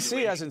the SEC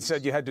hasn't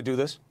said you had to do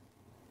this.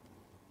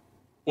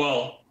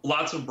 Well,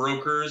 lots of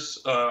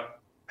brokers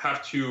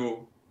have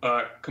to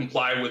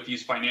comply with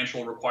these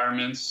financial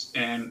requirements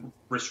and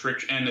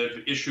have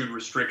issued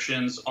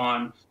restrictions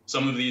on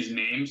some of these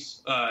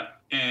names.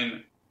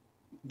 And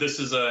this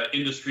is an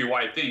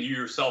industry-wide thing. You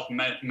yourself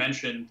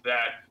mentioned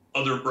that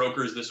other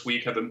brokers this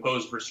week have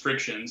imposed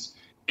restrictions.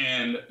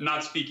 And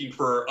not speaking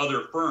for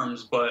other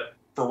firms, but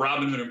for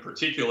Robinhood in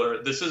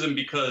particular, this isn't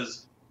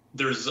because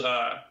there's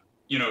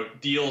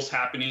deals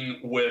happening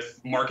with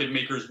market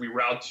makers we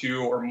route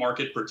to or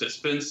market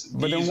participants.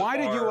 But then why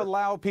did you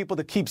allow people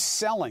to keep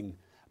selling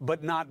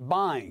but not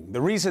buying?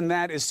 The reason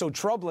that is so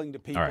troubling to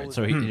people. All right,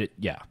 so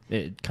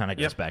it kind of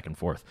goes back and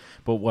forth.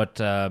 But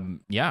what,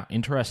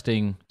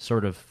 interesting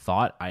sort of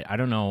thought. I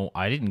don't know.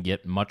 I didn't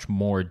get much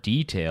more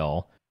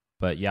detail,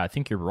 but yeah, I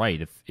think you're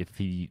right.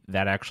 If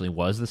that actually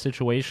was the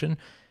situation,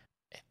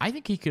 I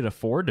think he could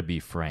afford to be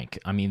frank.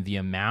 I mean, the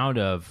amount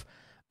of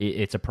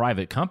it's a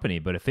private company,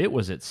 but if it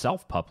was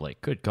itself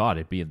public, good God,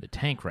 it'd be in the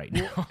tank right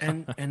now.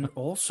 and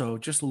also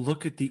just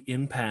look at the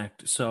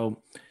impact.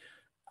 So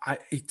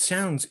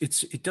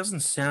it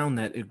doesn't sound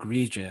that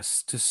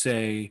egregious to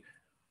say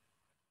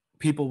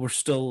people were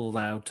still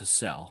allowed to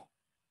sell,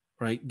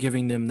 right?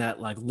 Giving them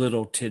that like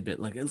little tidbit,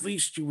 like at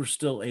least you were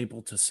still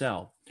able to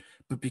sell.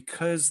 But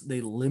because they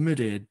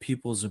limited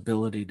people's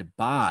ability to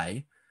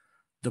buy,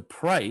 the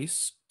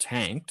price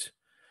tanked,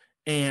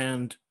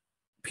 and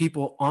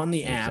people on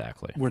the app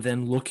were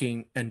then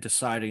looking and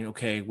deciding,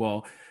 okay,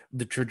 well,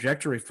 the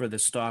trajectory for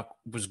this stock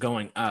was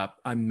going up.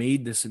 I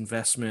made this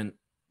investment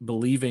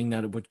believing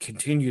that it would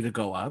continue to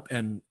go up,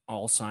 and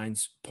all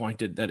signs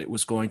pointed that it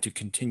was going to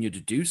continue to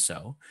do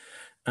so.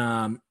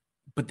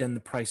 But then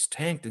the price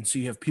tanked, and so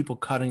you have people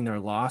cutting their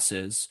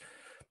losses,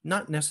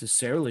 not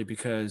necessarily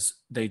because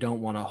they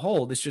don't want to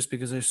hold. It's just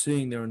because they're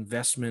seeing their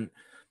investment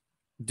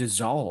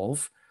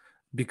dissolve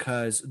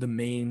because the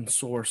main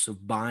source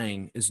of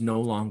buying is no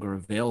longer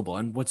available.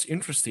 And what's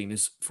interesting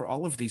is for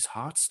all of these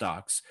hot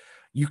stocks,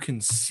 you can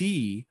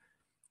see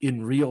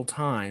in real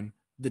time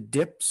the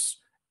dips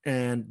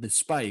and the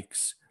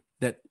spikes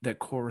that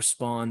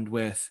correspond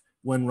with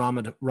when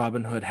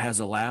Robinhood has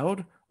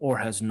allowed or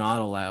has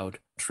not allowed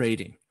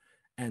trading.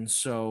 And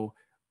so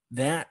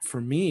that for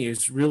me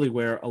is really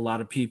where a lot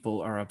of people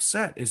are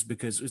upset, is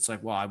because it's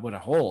like, well, I would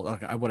have held.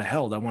 I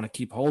want to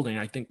keep holding.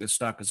 I think this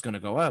stock is going to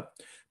go up,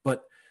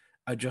 but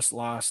I just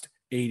lost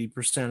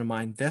 80% of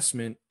my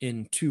investment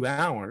in 2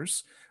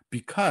 hours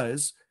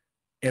because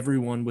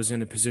everyone was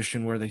in a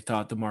position where they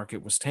thought the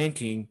market was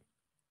tanking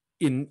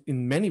in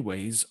many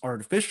ways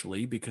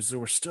artificially, because there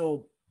were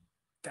still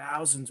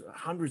thousands,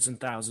 hundreds and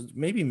thousands,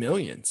 maybe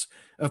millions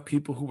of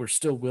people who were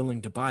still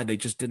willing to buy. They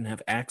just didn't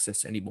have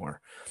access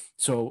anymore.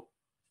 So,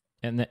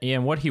 and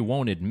what he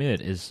won't admit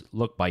is,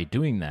 look, by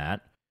doing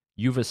that,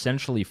 you've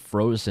essentially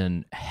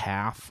frozen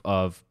half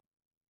of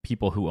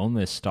people who own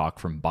this stock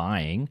from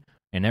buying,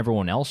 and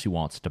everyone else who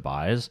wants to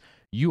buy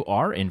you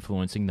are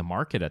influencing the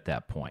market at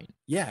that point.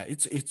 Yeah,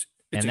 it's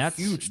that's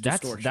huge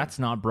distortion. That's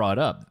not brought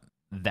up.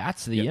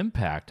 That's the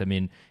impact. I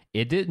mean,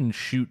 it didn't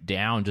shoot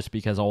down just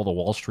because all the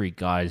Wall Street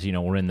guys,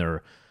 were in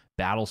their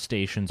battle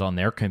stations on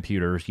their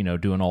computers,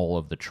 doing all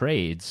of the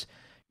trades.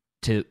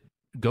 To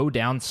go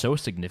down so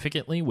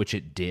significantly, which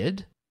it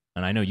did,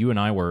 and I know you and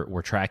I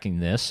were tracking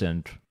this,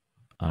 and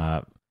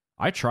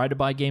I tried to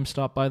buy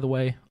GameStop, by the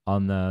way,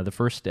 on the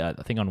first, I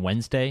think on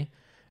Wednesday,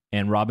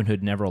 and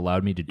Robinhood never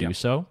allowed me to do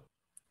so.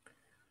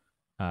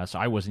 So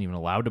I wasn't even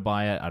allowed to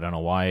buy it. I don't know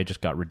why. I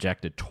just got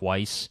rejected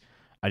twice.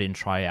 I didn't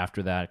try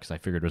after that because I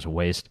figured it was a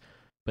waste.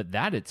 But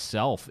that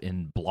itself,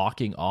 in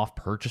blocking off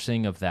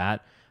purchasing of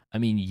that, I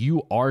mean,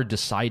 you are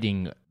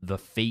deciding the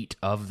fate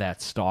of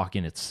that stock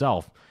in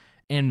itself.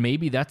 And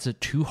maybe that's a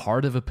too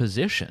hard of a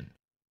position.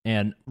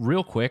 And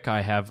real quick,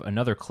 I have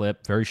another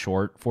clip, very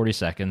short, 40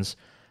 seconds,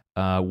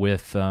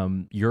 with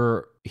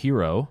your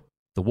hero,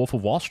 the Wolf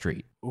of Wall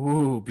Street.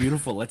 Ooh,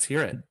 beautiful. Let's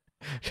hear it.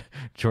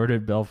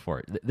 Jordan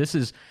Belfort. This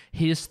is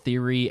his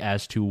theory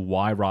as to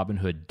why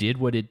Robinhood did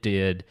what it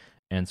did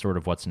and sort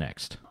of what's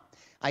next.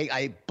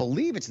 I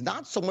believe it's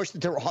not so much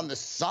that they're on the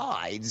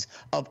sides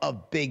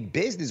of big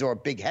business or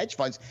big hedge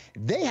funds.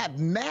 They have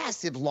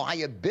massive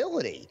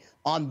liability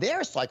on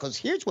their side, because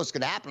here's what's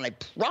going to happen. I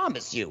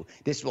promise you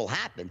this will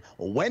happen.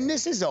 When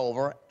this is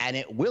over, and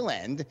it will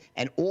end,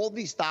 and all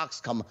these stocks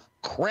come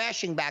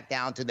crashing back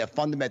down to their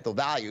fundamental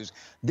values,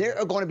 there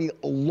are going to be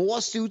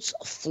lawsuits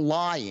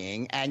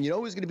flying. And you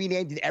know who's going to be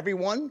named in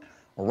everyone?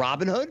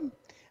 Robinhood,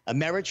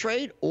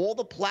 Ameritrade, all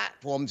the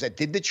platforms that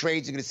did the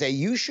trades are going to say,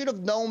 you should have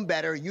known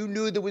better. You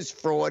knew there was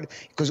fraud,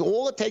 because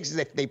all it takes is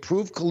if they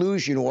prove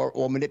collusion or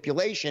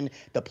manipulation,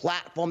 the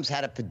platforms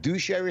had a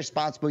fiduciary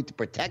responsibility to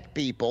protect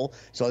people.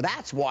 So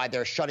that's why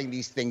they're shutting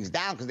these things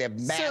down, because they have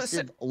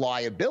massive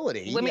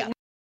liability.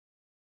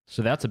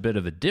 So that's a bit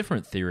of a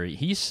different theory.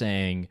 He's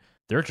saying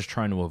they're just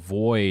trying to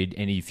avoid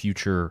any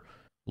future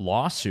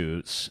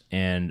lawsuits,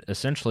 and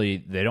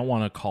essentially they don't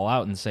want to call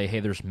out and say, hey,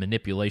 there's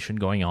manipulation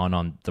going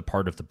on the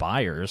part of the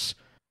buyers.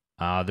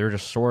 They're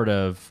just sort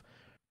of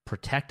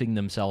protecting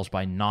themselves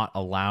by not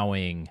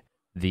allowing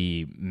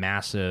the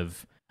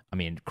massive,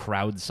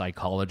 crowd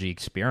psychology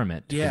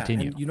experiment to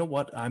continue. And you know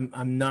what?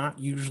 I'm not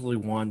usually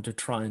one to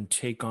try and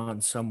take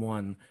on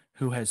someone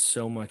who has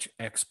so much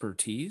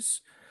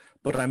expertise,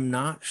 but I'm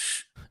not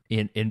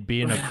in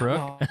being a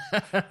crook.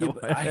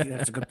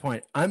 That's a good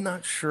point. I'm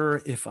not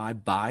sure if I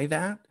buy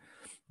that,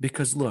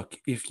 because look,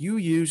 if you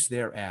use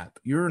their app,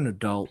 you're an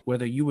adult,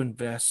 whether you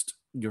invest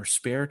your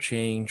spare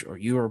change or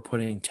you are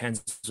putting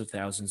tens of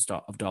thousands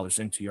of dollars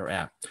into your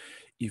app.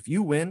 If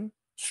you win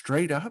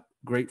straight up,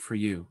 great for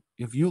you.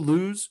 If you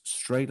lose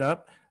straight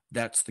up,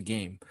 that's the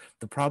game.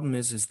 The problem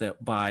is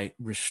that by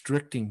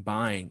restricting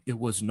buying, it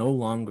was no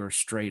longer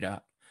straight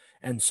up.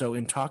 And so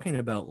in talking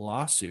about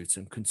lawsuits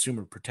and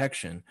consumer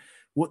protection,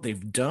 what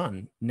they've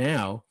done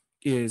now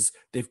is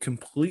they've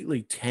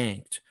completely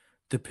tanked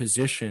the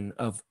position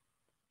of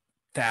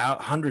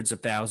hundreds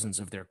of thousands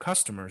of their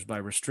customers by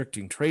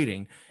restricting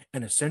trading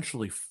and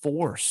essentially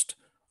forced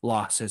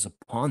losses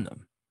upon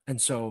them.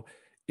 And so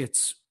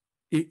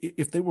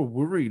if they were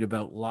worried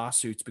about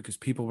lawsuits because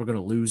people were going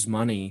to lose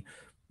money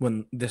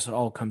when this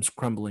all comes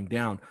crumbling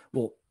down,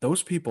 well,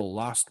 those people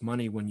lost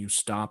money when you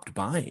stopped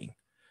buying.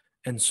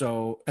 And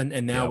so,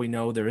 and now we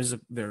know there is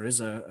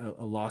a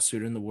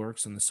lawsuit in the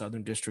works in the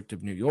Southern District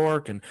of New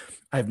York, and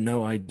I have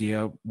no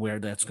idea where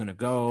that's going to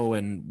go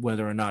and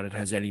whether or not it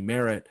has any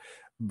merit,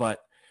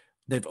 but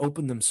they've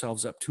opened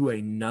themselves up to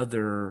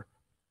another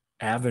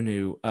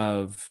avenue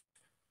of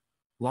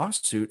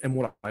lawsuit. And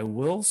what I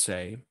will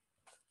say,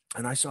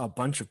 and I saw a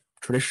bunch of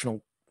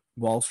traditional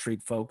Wall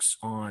Street folks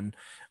on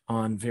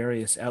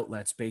various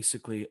outlets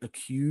basically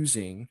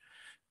accusing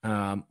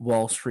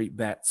Wall Street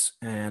bets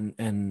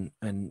and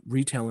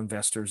retail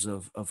investors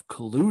of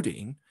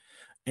colluding.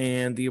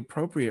 And the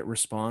appropriate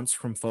response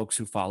from folks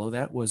who follow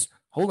that was,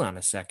 hold on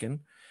a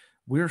second.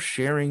 We're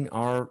sharing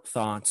our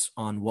thoughts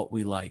on what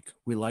we like.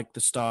 We like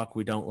the stock.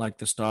 We don't like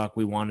the stock.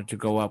 We want it to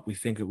go up. We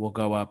think it will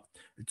go up.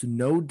 It's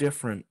no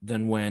different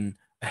than when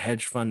a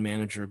hedge fund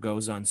manager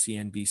goes on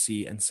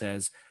CNBC and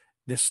says,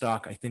 this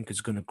stock I think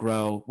is going to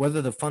grow,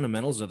 whether the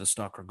fundamentals of the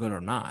stock are good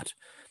or not.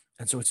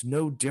 And so it's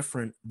no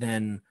different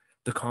than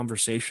the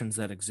conversations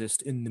that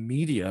exist in the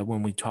media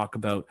when we talk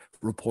about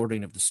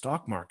reporting of the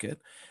stock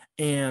market.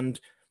 And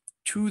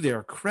to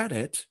their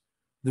credit,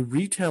 the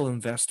retail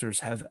investors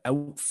have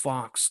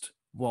outfoxed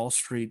Wall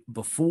Street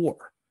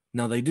before.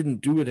 Now, they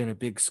didn't do it in a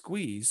big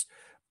squeeze,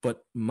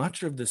 but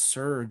much of the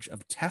surge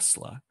of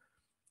Tesla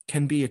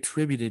can be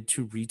attributed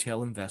to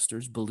retail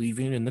investors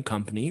believing in the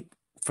company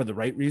for the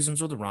right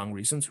reasons or the wrong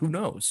reasons. Who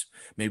knows?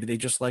 Maybe they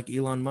just like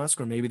Elon Musk,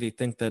 or maybe they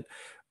think that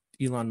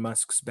Elon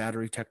Musk's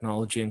battery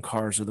technology and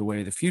cars are the way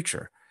of the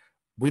future.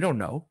 We don't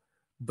know,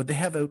 but they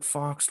have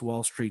outfoxed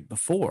Wall Street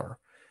before.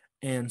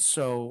 And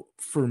so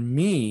for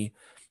me,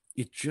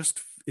 it just,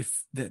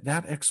 if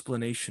that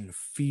explanation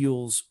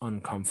feels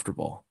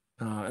uncomfortable.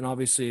 And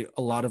obviously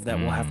a lot of that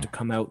will have to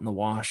come out in the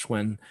wash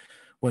when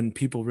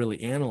people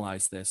really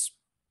analyze this.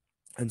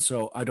 And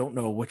so I don't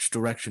know which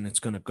direction it's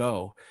going to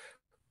go,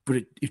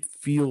 but it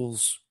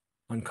feels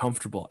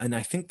uncomfortable. And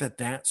I think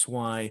that's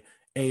why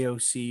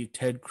AOC,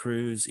 Ted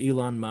Cruz,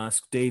 Elon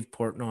Musk, Dave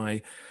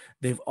Portnoy,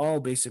 they've all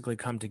basically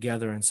come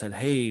together and said,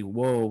 hey,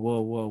 whoa,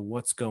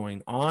 what's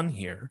going on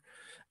here?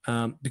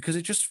 Because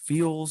it just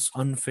feels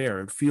unfair.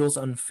 It feels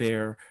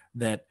unfair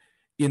that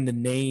in the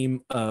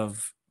name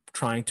of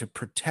trying to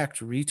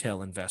protect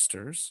retail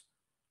investors,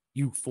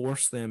 you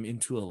force them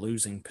into a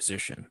losing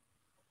position.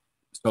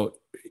 So,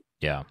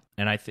 yeah.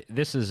 And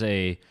this is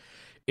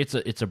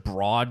it's a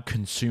broad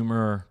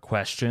consumer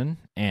question,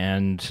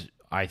 and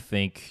I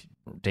think,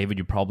 David,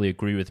 you probably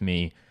agree with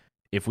me.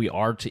 If we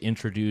are to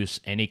introduce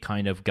any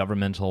kind of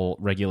governmental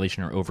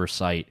regulation or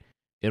oversight,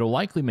 it'll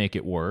likely make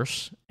it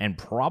worse, and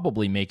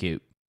probably make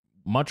it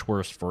much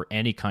worse for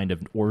any kind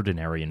of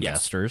ordinary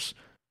investors.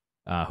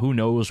 Yes. Who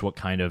knows what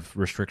kind of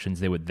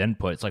restrictions they would then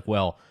put? It's like,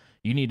 well,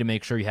 you need to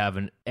make sure you have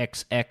an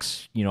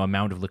XX,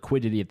 amount of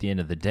liquidity at the end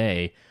of the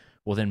day.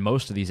 Well, then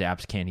most of these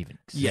apps can't even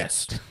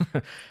exist.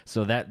 Yes.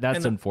 So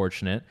that's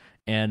unfortunate.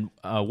 And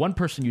one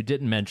person you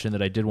didn't mention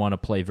that I did want to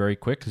play very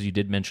quick, because you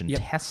did mention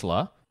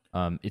Tesla.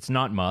 It's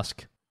not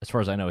Musk. As far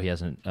as I know, he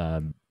hasn't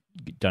done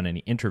any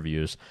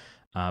interviews.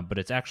 But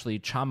it's actually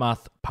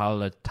Chamath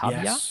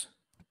Palihapitiya. Yes.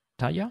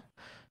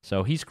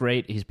 So he's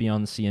great. He's been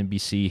on the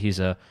CNBC. He's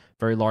a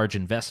very large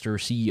investor,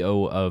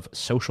 CEO of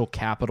Social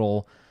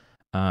Capital,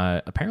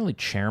 apparently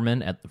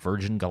chairman at the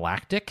Virgin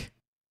Galactic.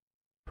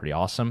 Pretty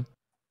awesome.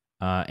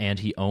 And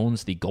he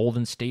owns the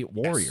Golden State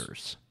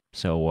Warriors.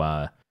 Yes.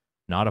 So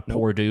not a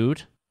poor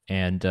dude.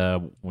 And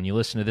when you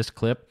listen to this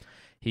clip,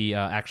 he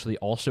actually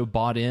also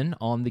bought in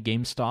on the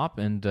GameStop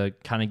and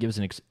kind of gives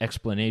an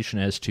explanation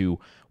as to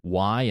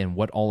why and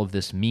what all of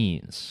this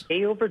means.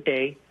 Day over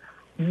day,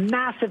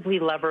 massively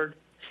levered,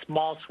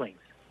 small swings.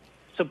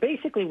 So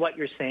basically what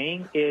you're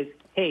saying is,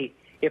 hey,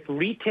 if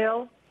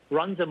retail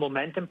runs a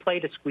momentum play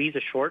to squeeze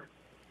a short,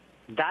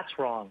 that's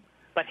wrong.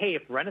 But hey,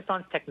 if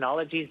Renaissance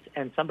Technologies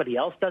and somebody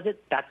else does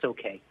it, that's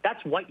okay.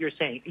 That's what you're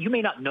saying. You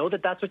may not know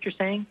that that's what you're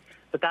saying,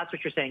 but that's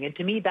what you're saying. And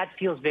to me, that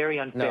feels very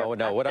unfair.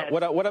 No.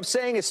 What I'm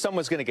saying is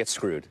someone's going to get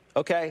screwed,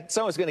 okay?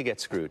 Someone's going to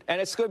get screwed. And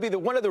it's going to be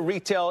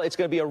it's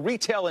going to be a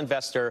retail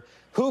investor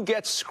who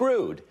gets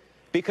screwed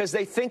because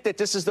they think that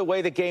this is the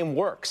way the game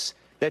works,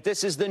 that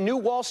this is the new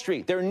Wall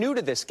Street. They're new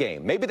to this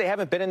game. Maybe they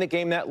haven't been in the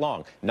game that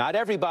long. Not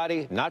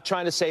everybody, not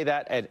trying to say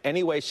that in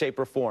any way, shape,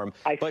 or form,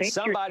 but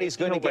somebody's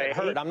going to get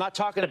hurt. I'm not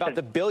talking about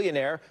the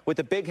billionaire with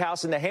the big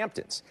house in the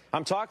Hamptons.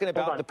 I'm talking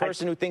about the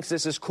person who thinks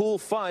this is cool,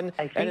 fun,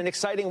 and an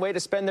exciting way to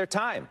spend their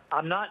time.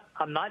 I'm not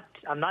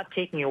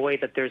taking away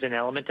that there's an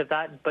element of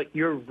that, but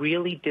you're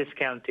really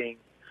discounting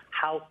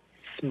how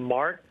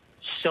smart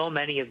so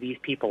many of these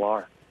people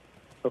are.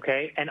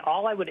 Okay, and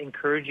all I would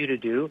encourage you to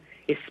do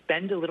is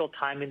spend a little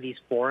time in these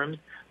forums,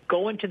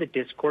 go into the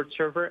Discord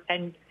server,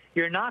 and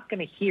you're not going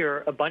to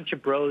hear a bunch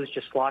of bros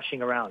just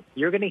sloshing around.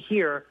 You're going to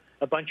hear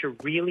a bunch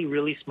of really,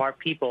 really smart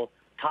people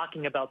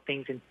talking about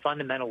things in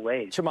fundamental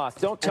ways. Chamath,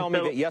 don't tell me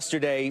that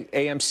yesterday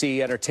AMC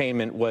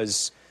Entertainment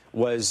was a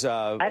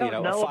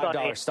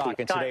 $5 stock,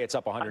 and today it's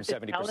up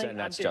 170%, and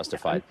that's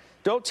justified.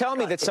 Don't tell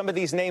me that some of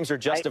these names are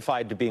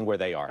justified to being where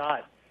they are.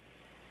 Scott,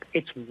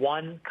 it's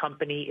one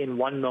company in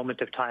one moment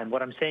of time.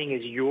 What I'm saying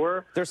is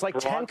there's like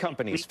 10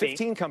 companies,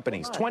 15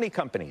 companies, 20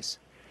 companies.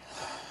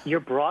 You're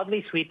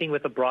broadly sweeping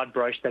with a broad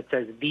brush that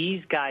says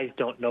these guys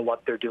don't know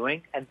what they're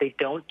doing and they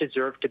don't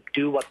deserve to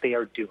do what they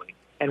are doing.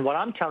 And what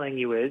I'm telling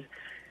you is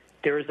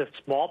there is a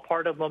small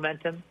part of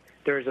momentum,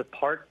 there is a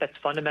part that's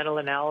fundamental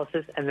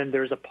analysis, and then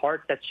there's a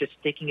part that's just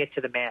sticking it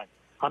to the man.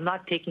 I'm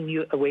not taking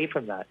you away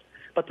from that.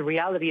 But the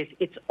reality is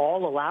it's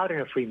all allowed in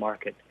a free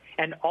market.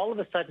 And all of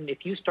a sudden,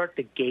 if you start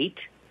to gate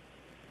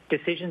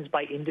decisions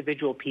by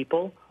individual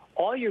people,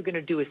 all you're going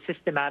to do is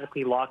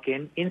systematically lock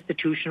in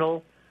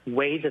institutional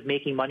ways of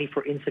making money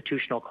for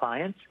institutional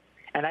clients.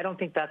 And I don't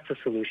think that's the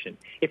solution.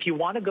 If you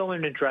want to go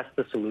and address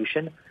the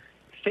solution,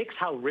 fix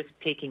how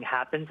risk-taking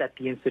happens at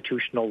the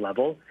institutional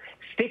level,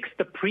 fix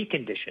the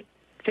precondition,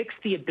 fix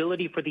the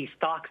ability for these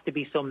stocks to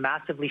be so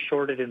massively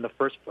shorted in the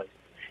first place,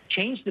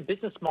 change the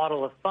business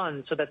model of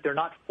funds so that they're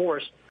not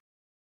forced.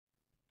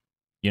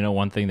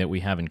 One thing that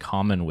we have in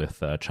common with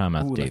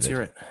Chamath, David. Let's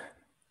hear it.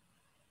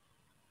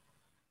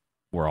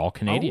 We're all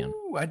Canadian.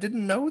 Oh, I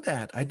didn't know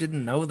that.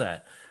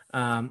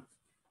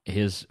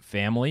 His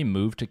family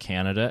moved to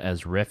Canada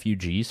as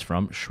refugees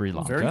from Sri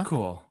Lanka. Very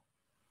cool.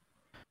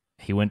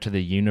 He went to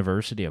the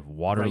University of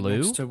Waterloo.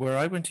 Right next to where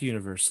I went to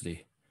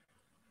university.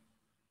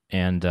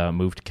 And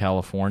moved to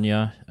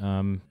California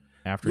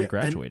after he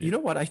graduated. And you know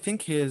what? I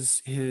think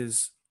his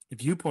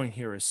viewpoint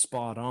here is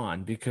spot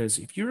on, because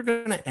if you're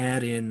going to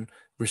add in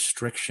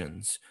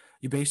restrictions,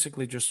 you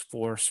basically just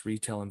force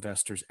retail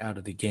investors out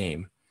of the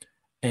game.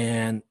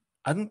 And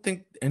I don't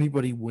think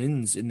anybody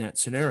wins in that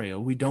scenario.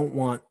 We don't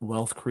want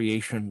wealth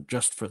creation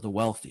just for the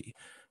wealthy.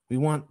 We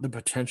want the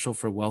potential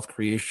for wealth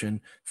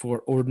creation for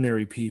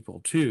ordinary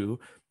people too.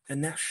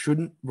 And that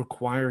shouldn't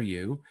require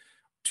you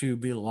to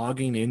be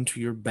logging into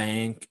your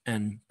bank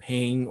and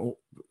paying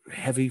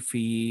heavy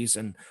fees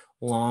and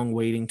long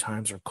waiting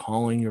times or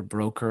calling your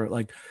broker.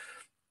 Like,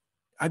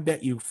 I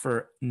bet you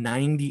for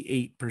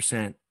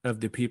 98% of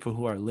the people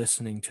who are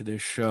listening to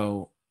this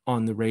show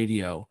on the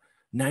radio,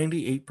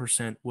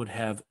 98% would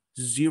have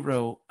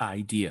zero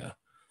idea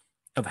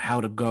of how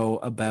to go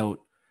about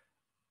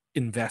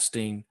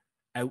investing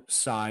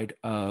outside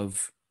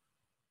of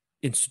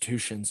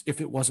institutions if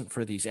it wasn't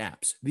for these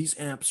apps. These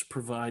apps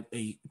provide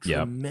a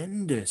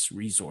tremendous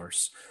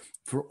resource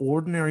for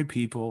ordinary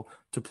people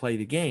to play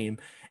the game.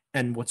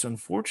 And what's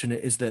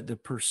unfortunate is that the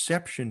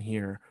perception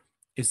here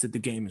is that the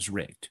game is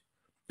rigged.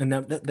 And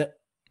that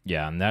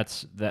Yeah, and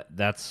that's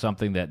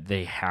something that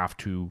they have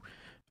to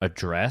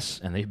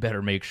address, and they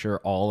better make sure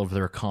all of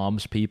their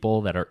comms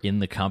people that are in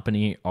the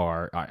company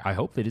are. I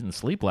hope they didn't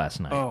sleep last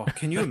night. Oh,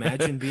 can you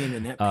imagine being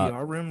in that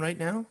PR room right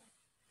now?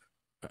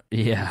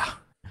 Yeah.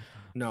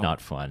 No,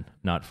 Not fun.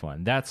 Not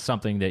fun. That's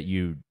something that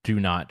you do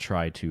not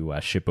try to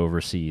ship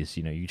overseas.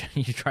 You know, you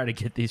try to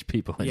get these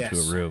people into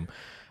Yes. a room.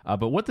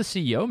 But what the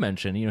CEO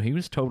mentioned, you know, he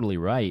was totally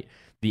right.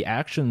 The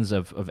actions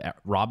of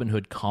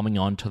Robinhood coming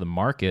onto the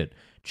market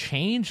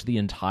changed the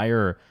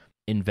entire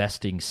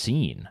investing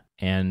scene,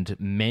 and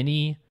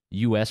many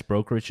U.S.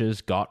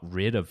 brokerages got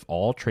rid of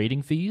all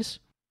trading fees.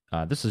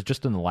 This is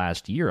just in the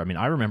last year. I mean,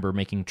 I remember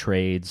making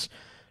trades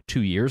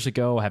 2 years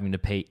ago, having to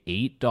pay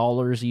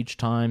 $8 each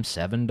time,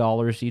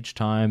 $7 each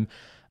time,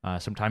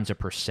 sometimes a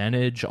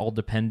percentage, all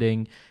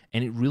depending.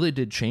 And it really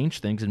did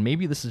change things. And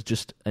maybe this is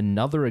just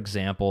another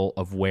example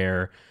of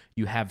where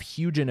you have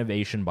huge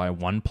innovation by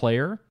one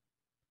player.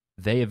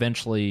 They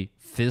eventually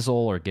fizzle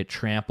or get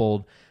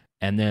trampled,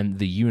 and then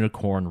the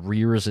unicorn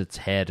rears its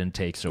head and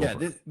takes over.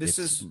 Yeah, this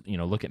is, you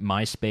know, look at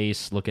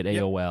MySpace, look at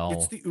AOL.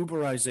 It's the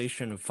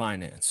Uberization of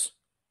finance.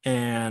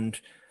 And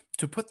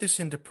to put this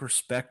into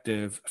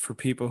perspective for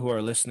people who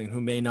are listening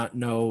who may not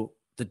know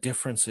the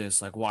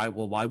differences, like why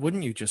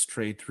wouldn't you just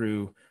trade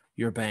through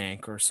your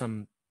bank or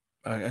some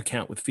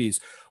account with fees?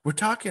 We're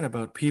talking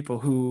about people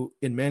who,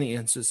 in many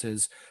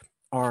instances,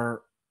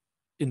 are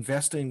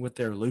investing with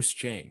their loose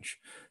change.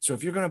 So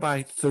if you're going to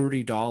buy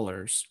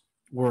 $30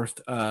 worth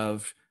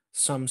of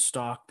some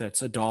stock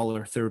that's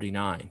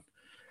 $1.39,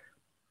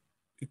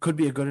 it could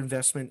be a good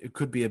investment, it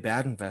could be a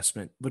bad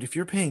investment, but if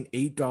you're paying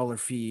 $8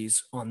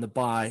 fees on the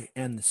buy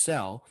and the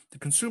sell, the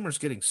consumer's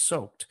getting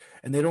soaked,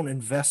 and they don't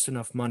invest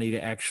enough money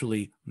to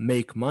actually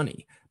make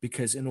money,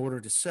 because in order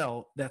to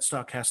sell, that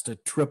stock has to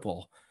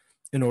triple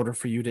in order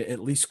for you to at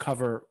least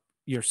cover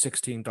your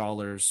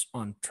 $16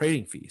 on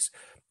trading fees.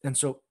 And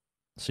so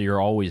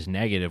you're always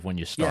negative when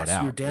you start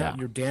out.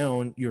 You're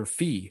down your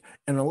fee.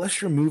 And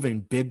unless you're moving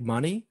big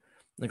money,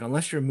 like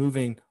unless you're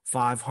moving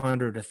 $500,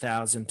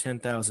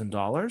 $1,000,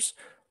 $10,000,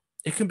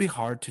 it can be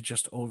hard to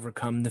just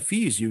overcome the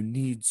fees. You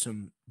need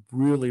some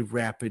really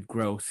rapid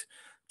growth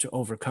to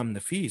overcome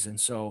the fees. And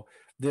so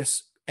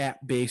this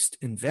app-based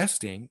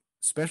investing,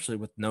 especially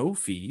with no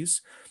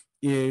fees,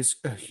 is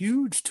a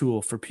huge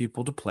tool for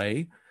people to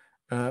play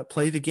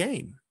the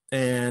game.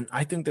 And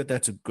I think that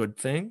that's a good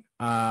thing.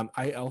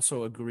 I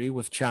also agree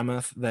with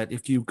Chamath that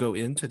if you go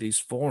into these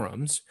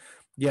forums,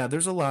 yeah,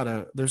 there's a lot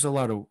of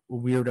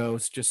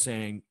weirdos just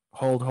saying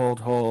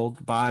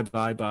hold, buy.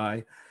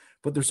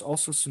 But there's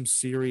also some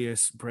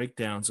serious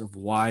breakdowns of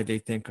why they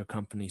think a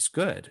company's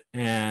good.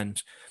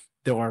 And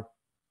there are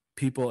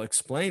people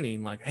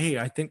explaining like, hey,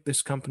 I think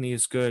this company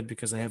is good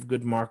because they have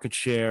good market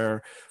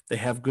share, they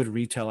have good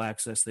retail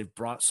access, they've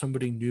brought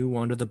somebody new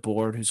onto the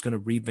board who's going to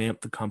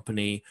revamp the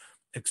company,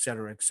 et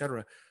cetera, et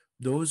cetera.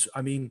 Those,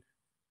 I mean,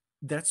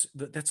 that's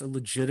a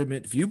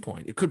legitimate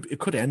viewpoint. It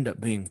could end up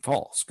being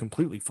false,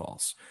 completely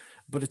false,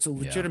 but it's a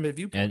legitimate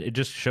viewpoint. And it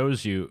just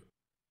shows you,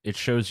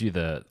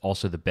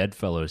 also the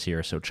bedfellows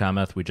here. So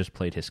Chamath, we just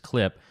played his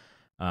clip.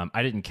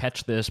 I didn't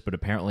catch this, but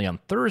apparently on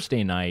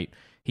Thursday night,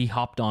 he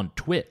hopped on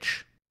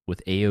Twitch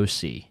with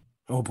AOC.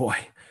 Oh boy.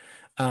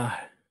 So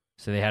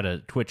they had a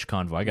Twitch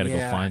convo. I got to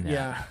go find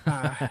that.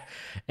 Yeah.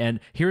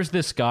 And here's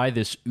this guy,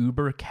 this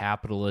uber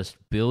capitalist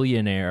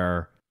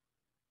billionaire.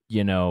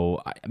 You know,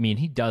 I mean,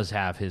 he does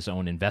have his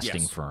own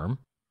investing firm,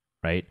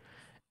 right?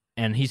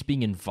 And he's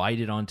being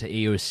invited onto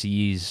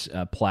AOC's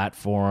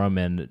platform,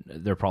 and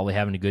they're probably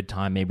having a good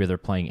time. Maybe they're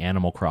playing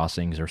Animal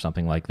Crossings or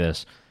something like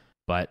this.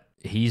 But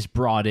he's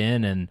brought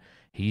in, and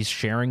he's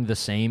sharing the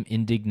same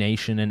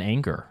indignation and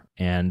anger.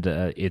 And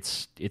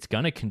it's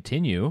going to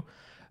continue.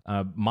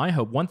 My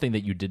hope, one thing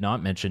that you did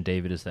not mention,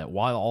 David, is that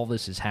while all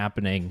this is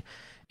happening,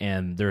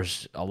 and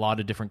there's a lot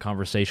of different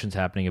conversations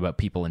happening about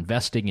people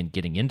investing and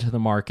getting into the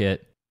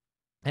market,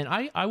 and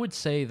I would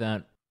say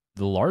that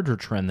the larger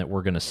trend that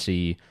we're going to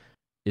see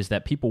is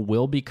that people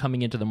will be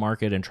coming into the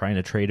market and trying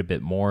to trade a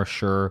bit more.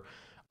 Sure,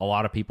 a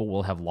lot of people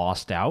will have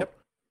lost out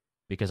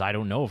because I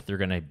don't know if they're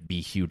going to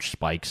be huge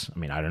spikes. I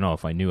mean, I don't know.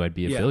 If I knew, I'd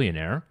be a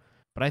billionaire.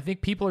 But I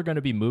think people are going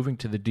to be moving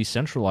to the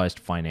decentralized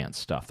finance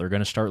stuff. They're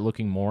going to start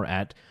looking more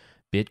at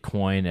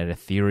Bitcoin, at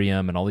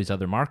Ethereum, and all these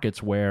other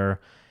markets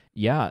where,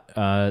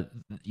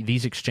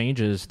 these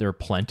exchanges, they're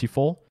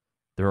plentiful.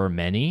 There are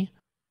many.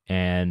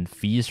 And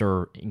fees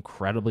are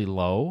incredibly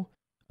low.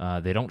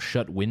 They don't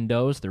shut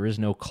windows. There is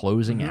no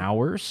closing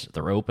hours.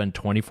 They're open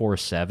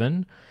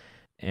 24/7.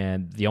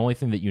 And the only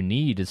thing that you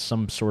need is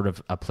some sort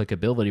of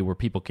applicability where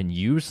people can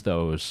use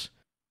those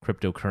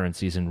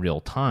cryptocurrencies in real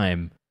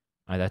time.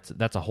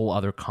 That's a whole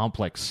other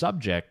complex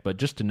subject. But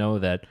just to know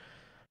that,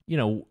 you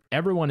know,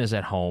 everyone is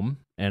at home,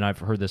 and I've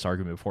heard this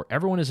argument before.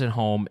 Everyone is at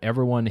home.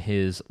 Everyone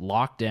is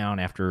locked down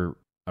after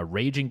a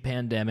raging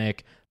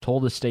pandemic,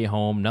 told to stay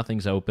home.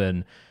 Nothing's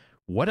open.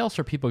 What else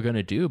are people going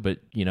to do but,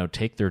 you know,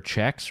 take their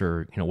checks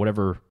or, you know,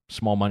 whatever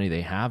small money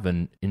they have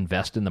and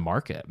invest in the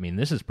market? I mean,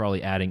 this is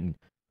probably adding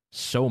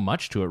so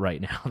much to it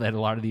right now that a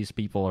lot of these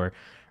people are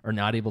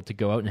not able to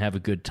go out and have a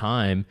good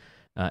time.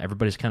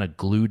 Everybody's kind of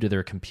glued to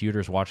their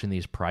computers watching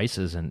these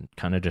prices and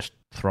kind of just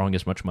throwing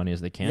as much money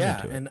as they can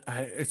into it. And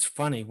it's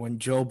funny, when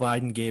Joe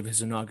Biden gave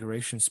his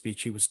inauguration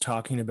speech, he was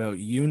talking about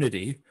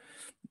unity.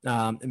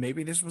 And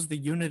maybe this was the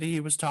unity he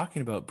was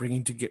talking about,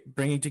 bringing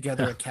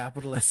together a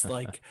capitalist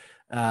like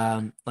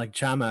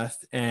Chamath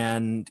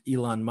and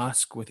Elon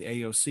Musk with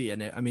AOC.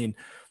 And I mean,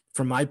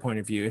 from my point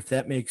of view, if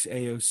that makes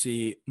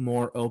AOC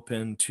more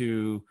open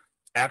to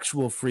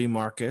actual free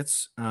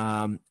markets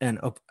and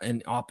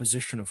in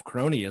opposition of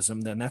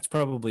cronyism, then that's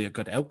probably a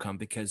good outcome.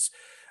 Because,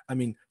 I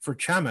mean, for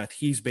Chamath,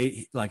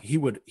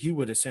 he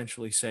would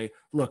essentially say,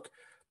 look,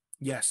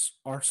 yes,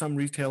 are some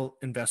retail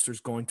investors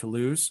going to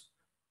lose?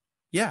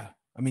 Yeah.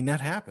 I mean,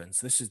 that happens.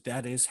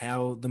 That is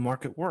how the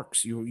market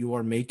works. You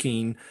are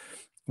making,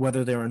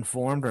 whether they're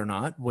informed or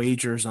not,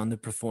 wagers on the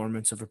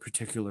performance of a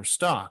particular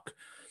stock.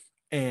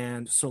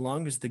 And so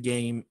long as the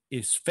game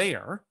is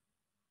fair,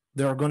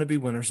 there are going to be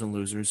winners and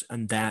losers,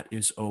 and that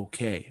is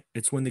okay.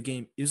 It's when the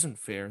game isn't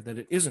fair that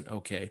it isn't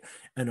okay.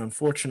 And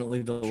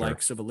unfortunately, the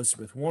likes of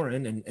Elizabeth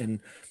Warren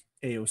and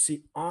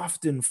AOC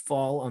often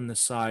fall on the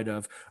side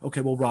of, okay,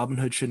 well,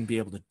 Robinhood shouldn't be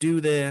able to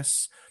do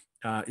this.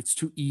 It's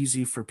too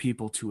easy for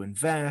people to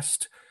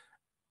invest.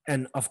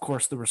 And of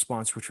course, the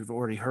response, which we've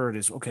already heard,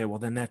 is, okay, well,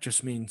 then that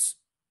just means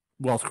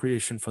wealth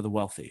creation for the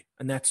wealthy.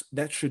 And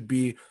that should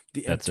be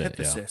the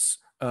antithesis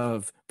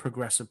of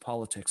progressive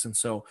politics. And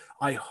so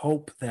I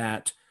hope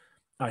that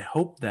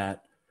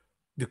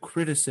the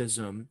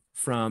criticism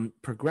from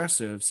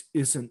progressives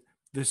isn't,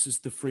 this is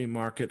the free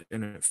market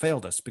and it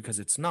failed us, because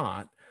it's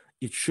not.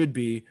 It should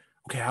be,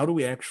 okay, how do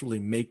we actually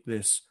make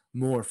this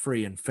more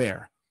free and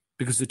fair?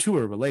 Because the two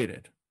are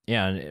related.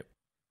 Yeah,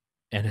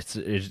 and it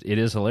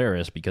is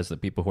hilarious, because the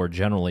people who are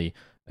generally,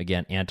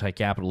 again,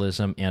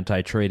 anti-capitalism,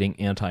 anti-trading,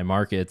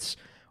 anti-markets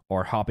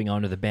are hopping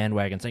onto the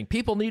bandwagon saying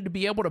people need to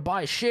be able to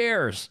buy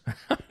shares.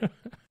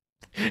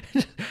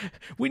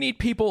 We need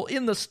people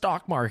in the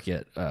stock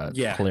market.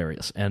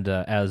 Hilarious. And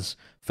as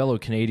fellow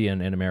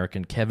Canadian and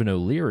American Kevin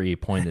O'Leary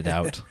pointed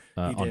out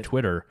on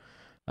Twitter,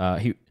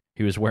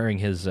 he was wearing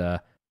his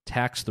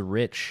Tax the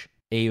Rich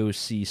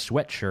AOC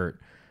sweatshirt,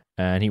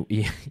 and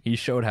he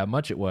showed how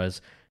much it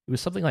was. It was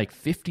something like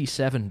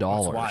 $57.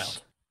 That's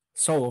wild.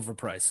 So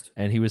overpriced.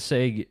 And he was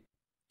saying,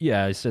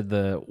 yeah, I said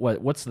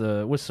what's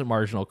the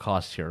marginal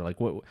cost here? Like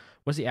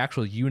what's the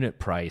actual unit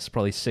price?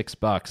 Probably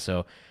 $6.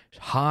 So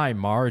high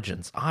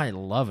margins. I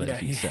love it. Yeah,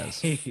 he says.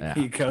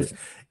 He goes.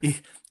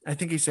 I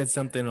think he said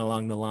something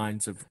along the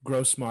lines of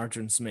gross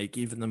margins make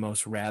even the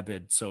most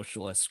rabid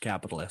socialist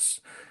capitalists.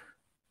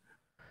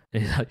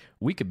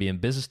 We could be in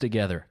business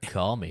together.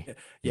 Call me.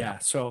 Yeah.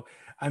 So,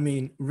 I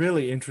mean,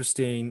 really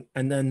interesting.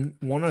 And then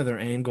one other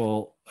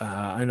angle,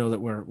 I know that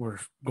we're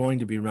going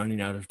to be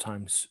running out of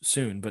time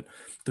soon, but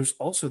there's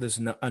also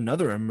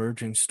another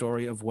emerging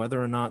story of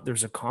whether or not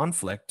there's a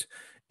conflict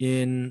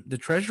in the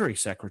Treasury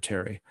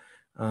Secretary,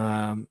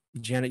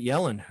 Janet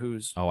Yellen,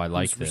 who's I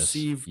like this.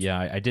 Received, yeah,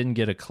 I didn't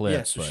get a clip.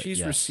 Yeah, so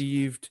she's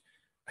received,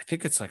 I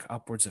think it's like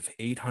upwards of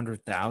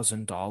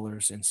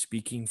 $800,000 in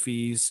speaking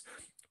fees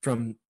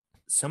from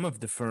some of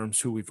the firms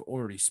who we've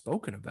already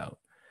spoken about.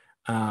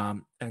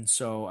 And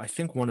so I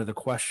think one of the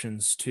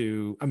questions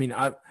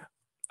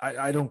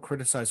I don't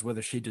criticize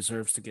whether she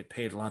deserves to get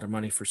paid a lot of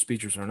money for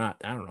speeches or not.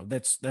 I don't know.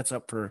 That's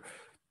up for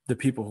the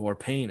people who are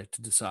paying it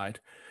to decide.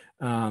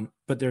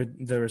 But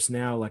there is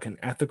now like an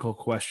ethical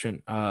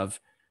question of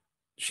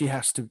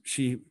if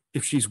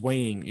she's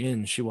weighing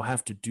in, she will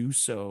have to do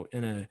so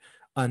in an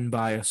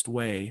unbiased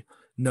way,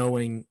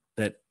 knowing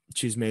that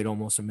she's made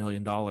almost $1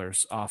 million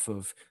off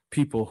of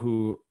people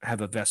who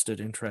have a vested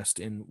interest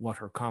in what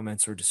her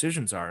comments or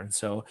decisions are. And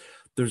so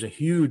there's a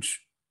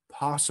huge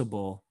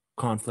possible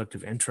conflict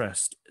of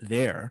interest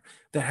there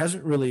that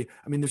hasn't really,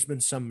 there's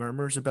been some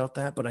murmurs about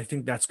that, but I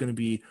think that's going to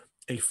be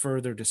a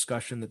further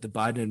discussion that the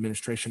Biden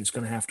administration is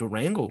going to have to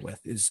wrangle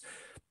with, is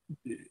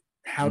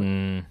how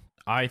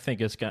I think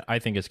it's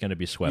going to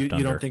be swept under.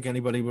 You don't think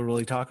anybody will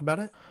really talk about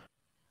it?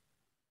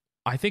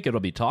 I think it'll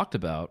be talked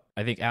about.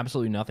 I think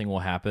absolutely nothing will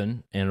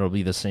happen, and it'll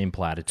be the same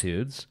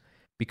platitudes,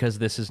 because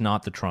this is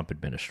not the Trump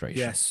administration.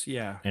 Yes,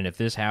 yeah. And if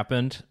this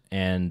happened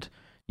and,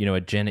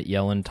 a Janet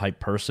Yellen type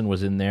person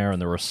was in there and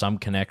there was some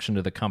connection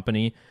to the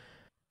company,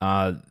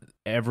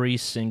 every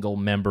single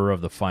member of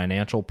the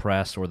financial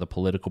press or the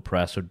political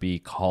press would be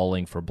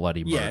calling for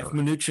bloody murder. Yeah, if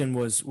Mnuchin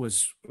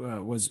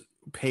was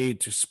paid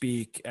to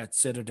speak at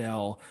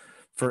Citadel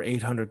for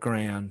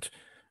 $800,000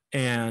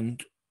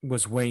 and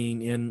was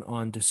weighing in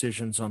on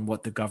decisions on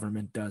what the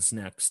government does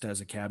next as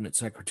a cabinet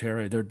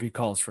secretary, there'd be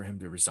calls for him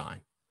to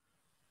resign.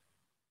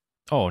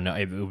 Oh, no,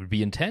 it would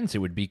be intense. It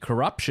would be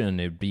corruption.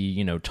 It would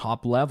be,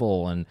 top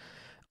level. And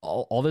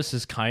all this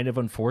is kind of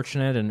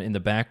unfortunate. And in the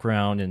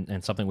background,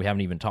 and something we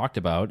haven't even talked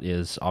about,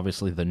 is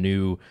obviously the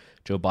new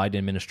Joe Biden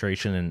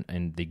administration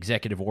and the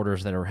executive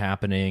orders that are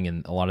happening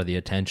and a lot of the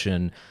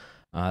attention.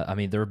 There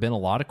have been a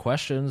lot of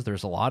questions.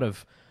 There's a lot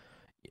of,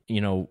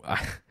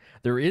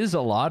 there is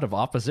a lot of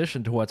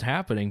opposition to what's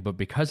happening, but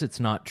because it's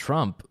not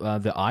Trump,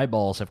 the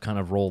eyeballs have kind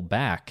of rolled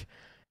back.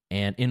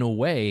 And in a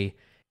way,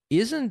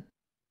 isn't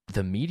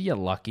the media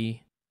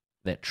lucky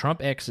that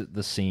Trump exits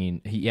the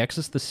scene? He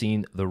exits the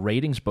scene. The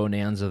ratings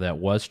bonanza that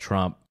was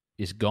Trump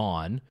is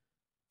gone.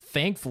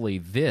 Thankfully,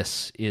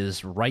 this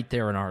is right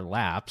there in our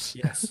laps.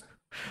 Yes.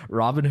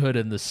 Robinhood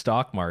and the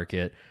stock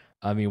market.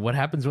 I mean, what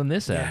happens when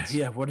this ends?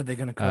 Yeah. What are they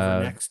going to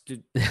cover next?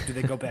 Do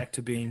they go back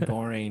to being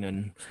boring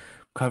and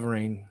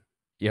covering?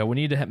 Yeah, we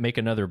need to make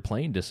another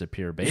plane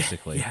disappear,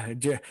 basically. Yeah.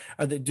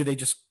 Do they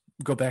just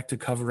go back to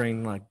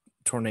covering like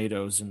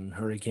tornadoes and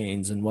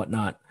hurricanes and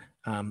whatnot?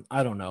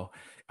 I don't know.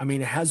 I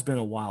mean, it has been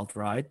a wild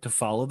ride to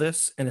follow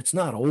this, and it's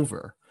not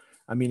over.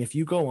 I mean, if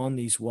you go on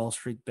these Wall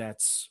Street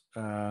Bets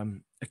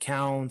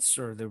accounts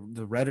or the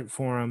Reddit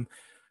forum,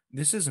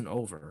 this isn't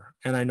over.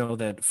 And I know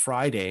that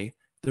Friday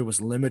there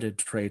was limited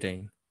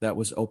trading that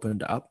was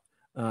opened up.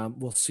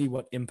 We'll see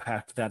what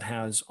impact that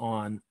has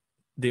on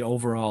the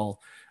overall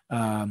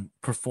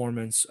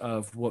performance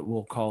of what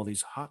we'll call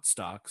these hot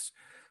stocks,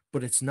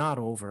 but it's not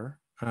over.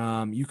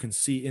 You can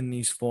see in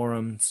these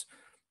forums,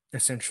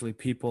 essentially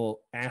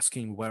people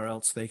asking where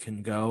else they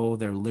can go.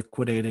 They're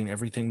liquidating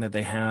everything that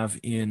they have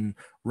in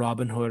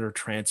Robinhood or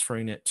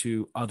transferring it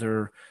to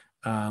other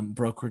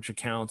brokerage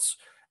accounts.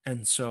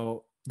 And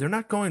so they're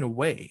not going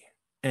away,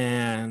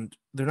 and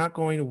there's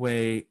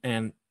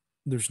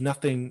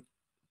nothing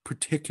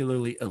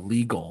particularly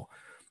illegal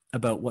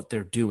about what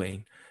they're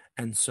doing.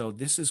 And so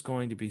this is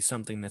going to be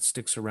something that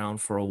sticks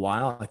around for a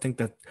while.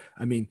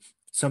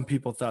 Some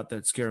people thought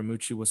that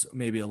Scaramucci was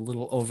maybe a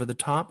little over the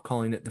top,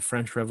 calling it the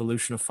French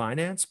Revolution of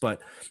Finance, but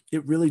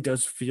it really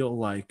does feel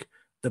like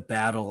the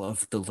battle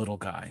of the little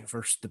guy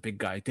versus the big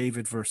guy,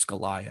 David versus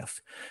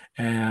Goliath.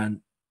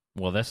 And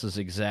well, this is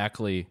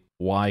exactly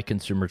why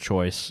consumer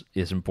choice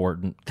is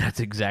important. That's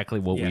exactly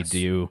what we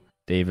do,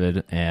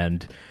 David.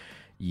 And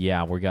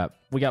yeah, we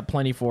got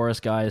plenty for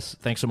us, guys.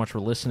 Thanks so much for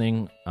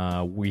listening.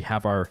 We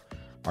have our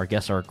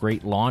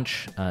great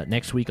launch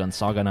next week on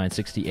Saga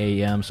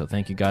 960 AM. So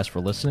thank you guys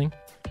for listening.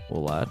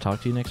 We'll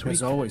talk to you next week.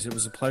 As always, it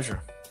was a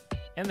pleasure.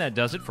 And that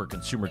does it for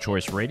Consumer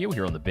Choice Radio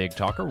here on the Big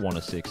Talker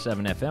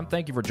 106.7 FM.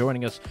 Thank you for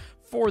joining us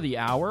for the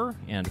hour,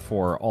 and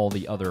for all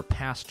the other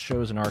past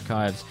shows and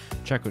archives,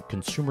 check out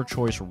Consumer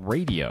Choice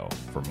Radio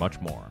for much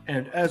more.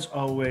 And as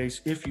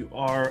always, if you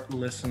are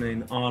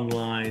listening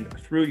online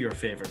through your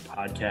favorite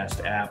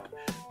podcast app,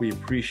 we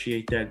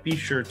appreciate that. Be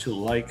sure to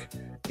like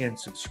and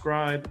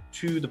subscribe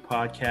to the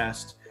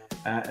podcast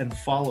and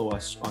follow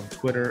us on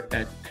Twitter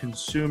at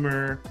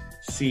Consumer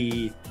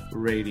C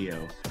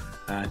Radio.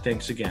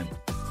 Thanks again.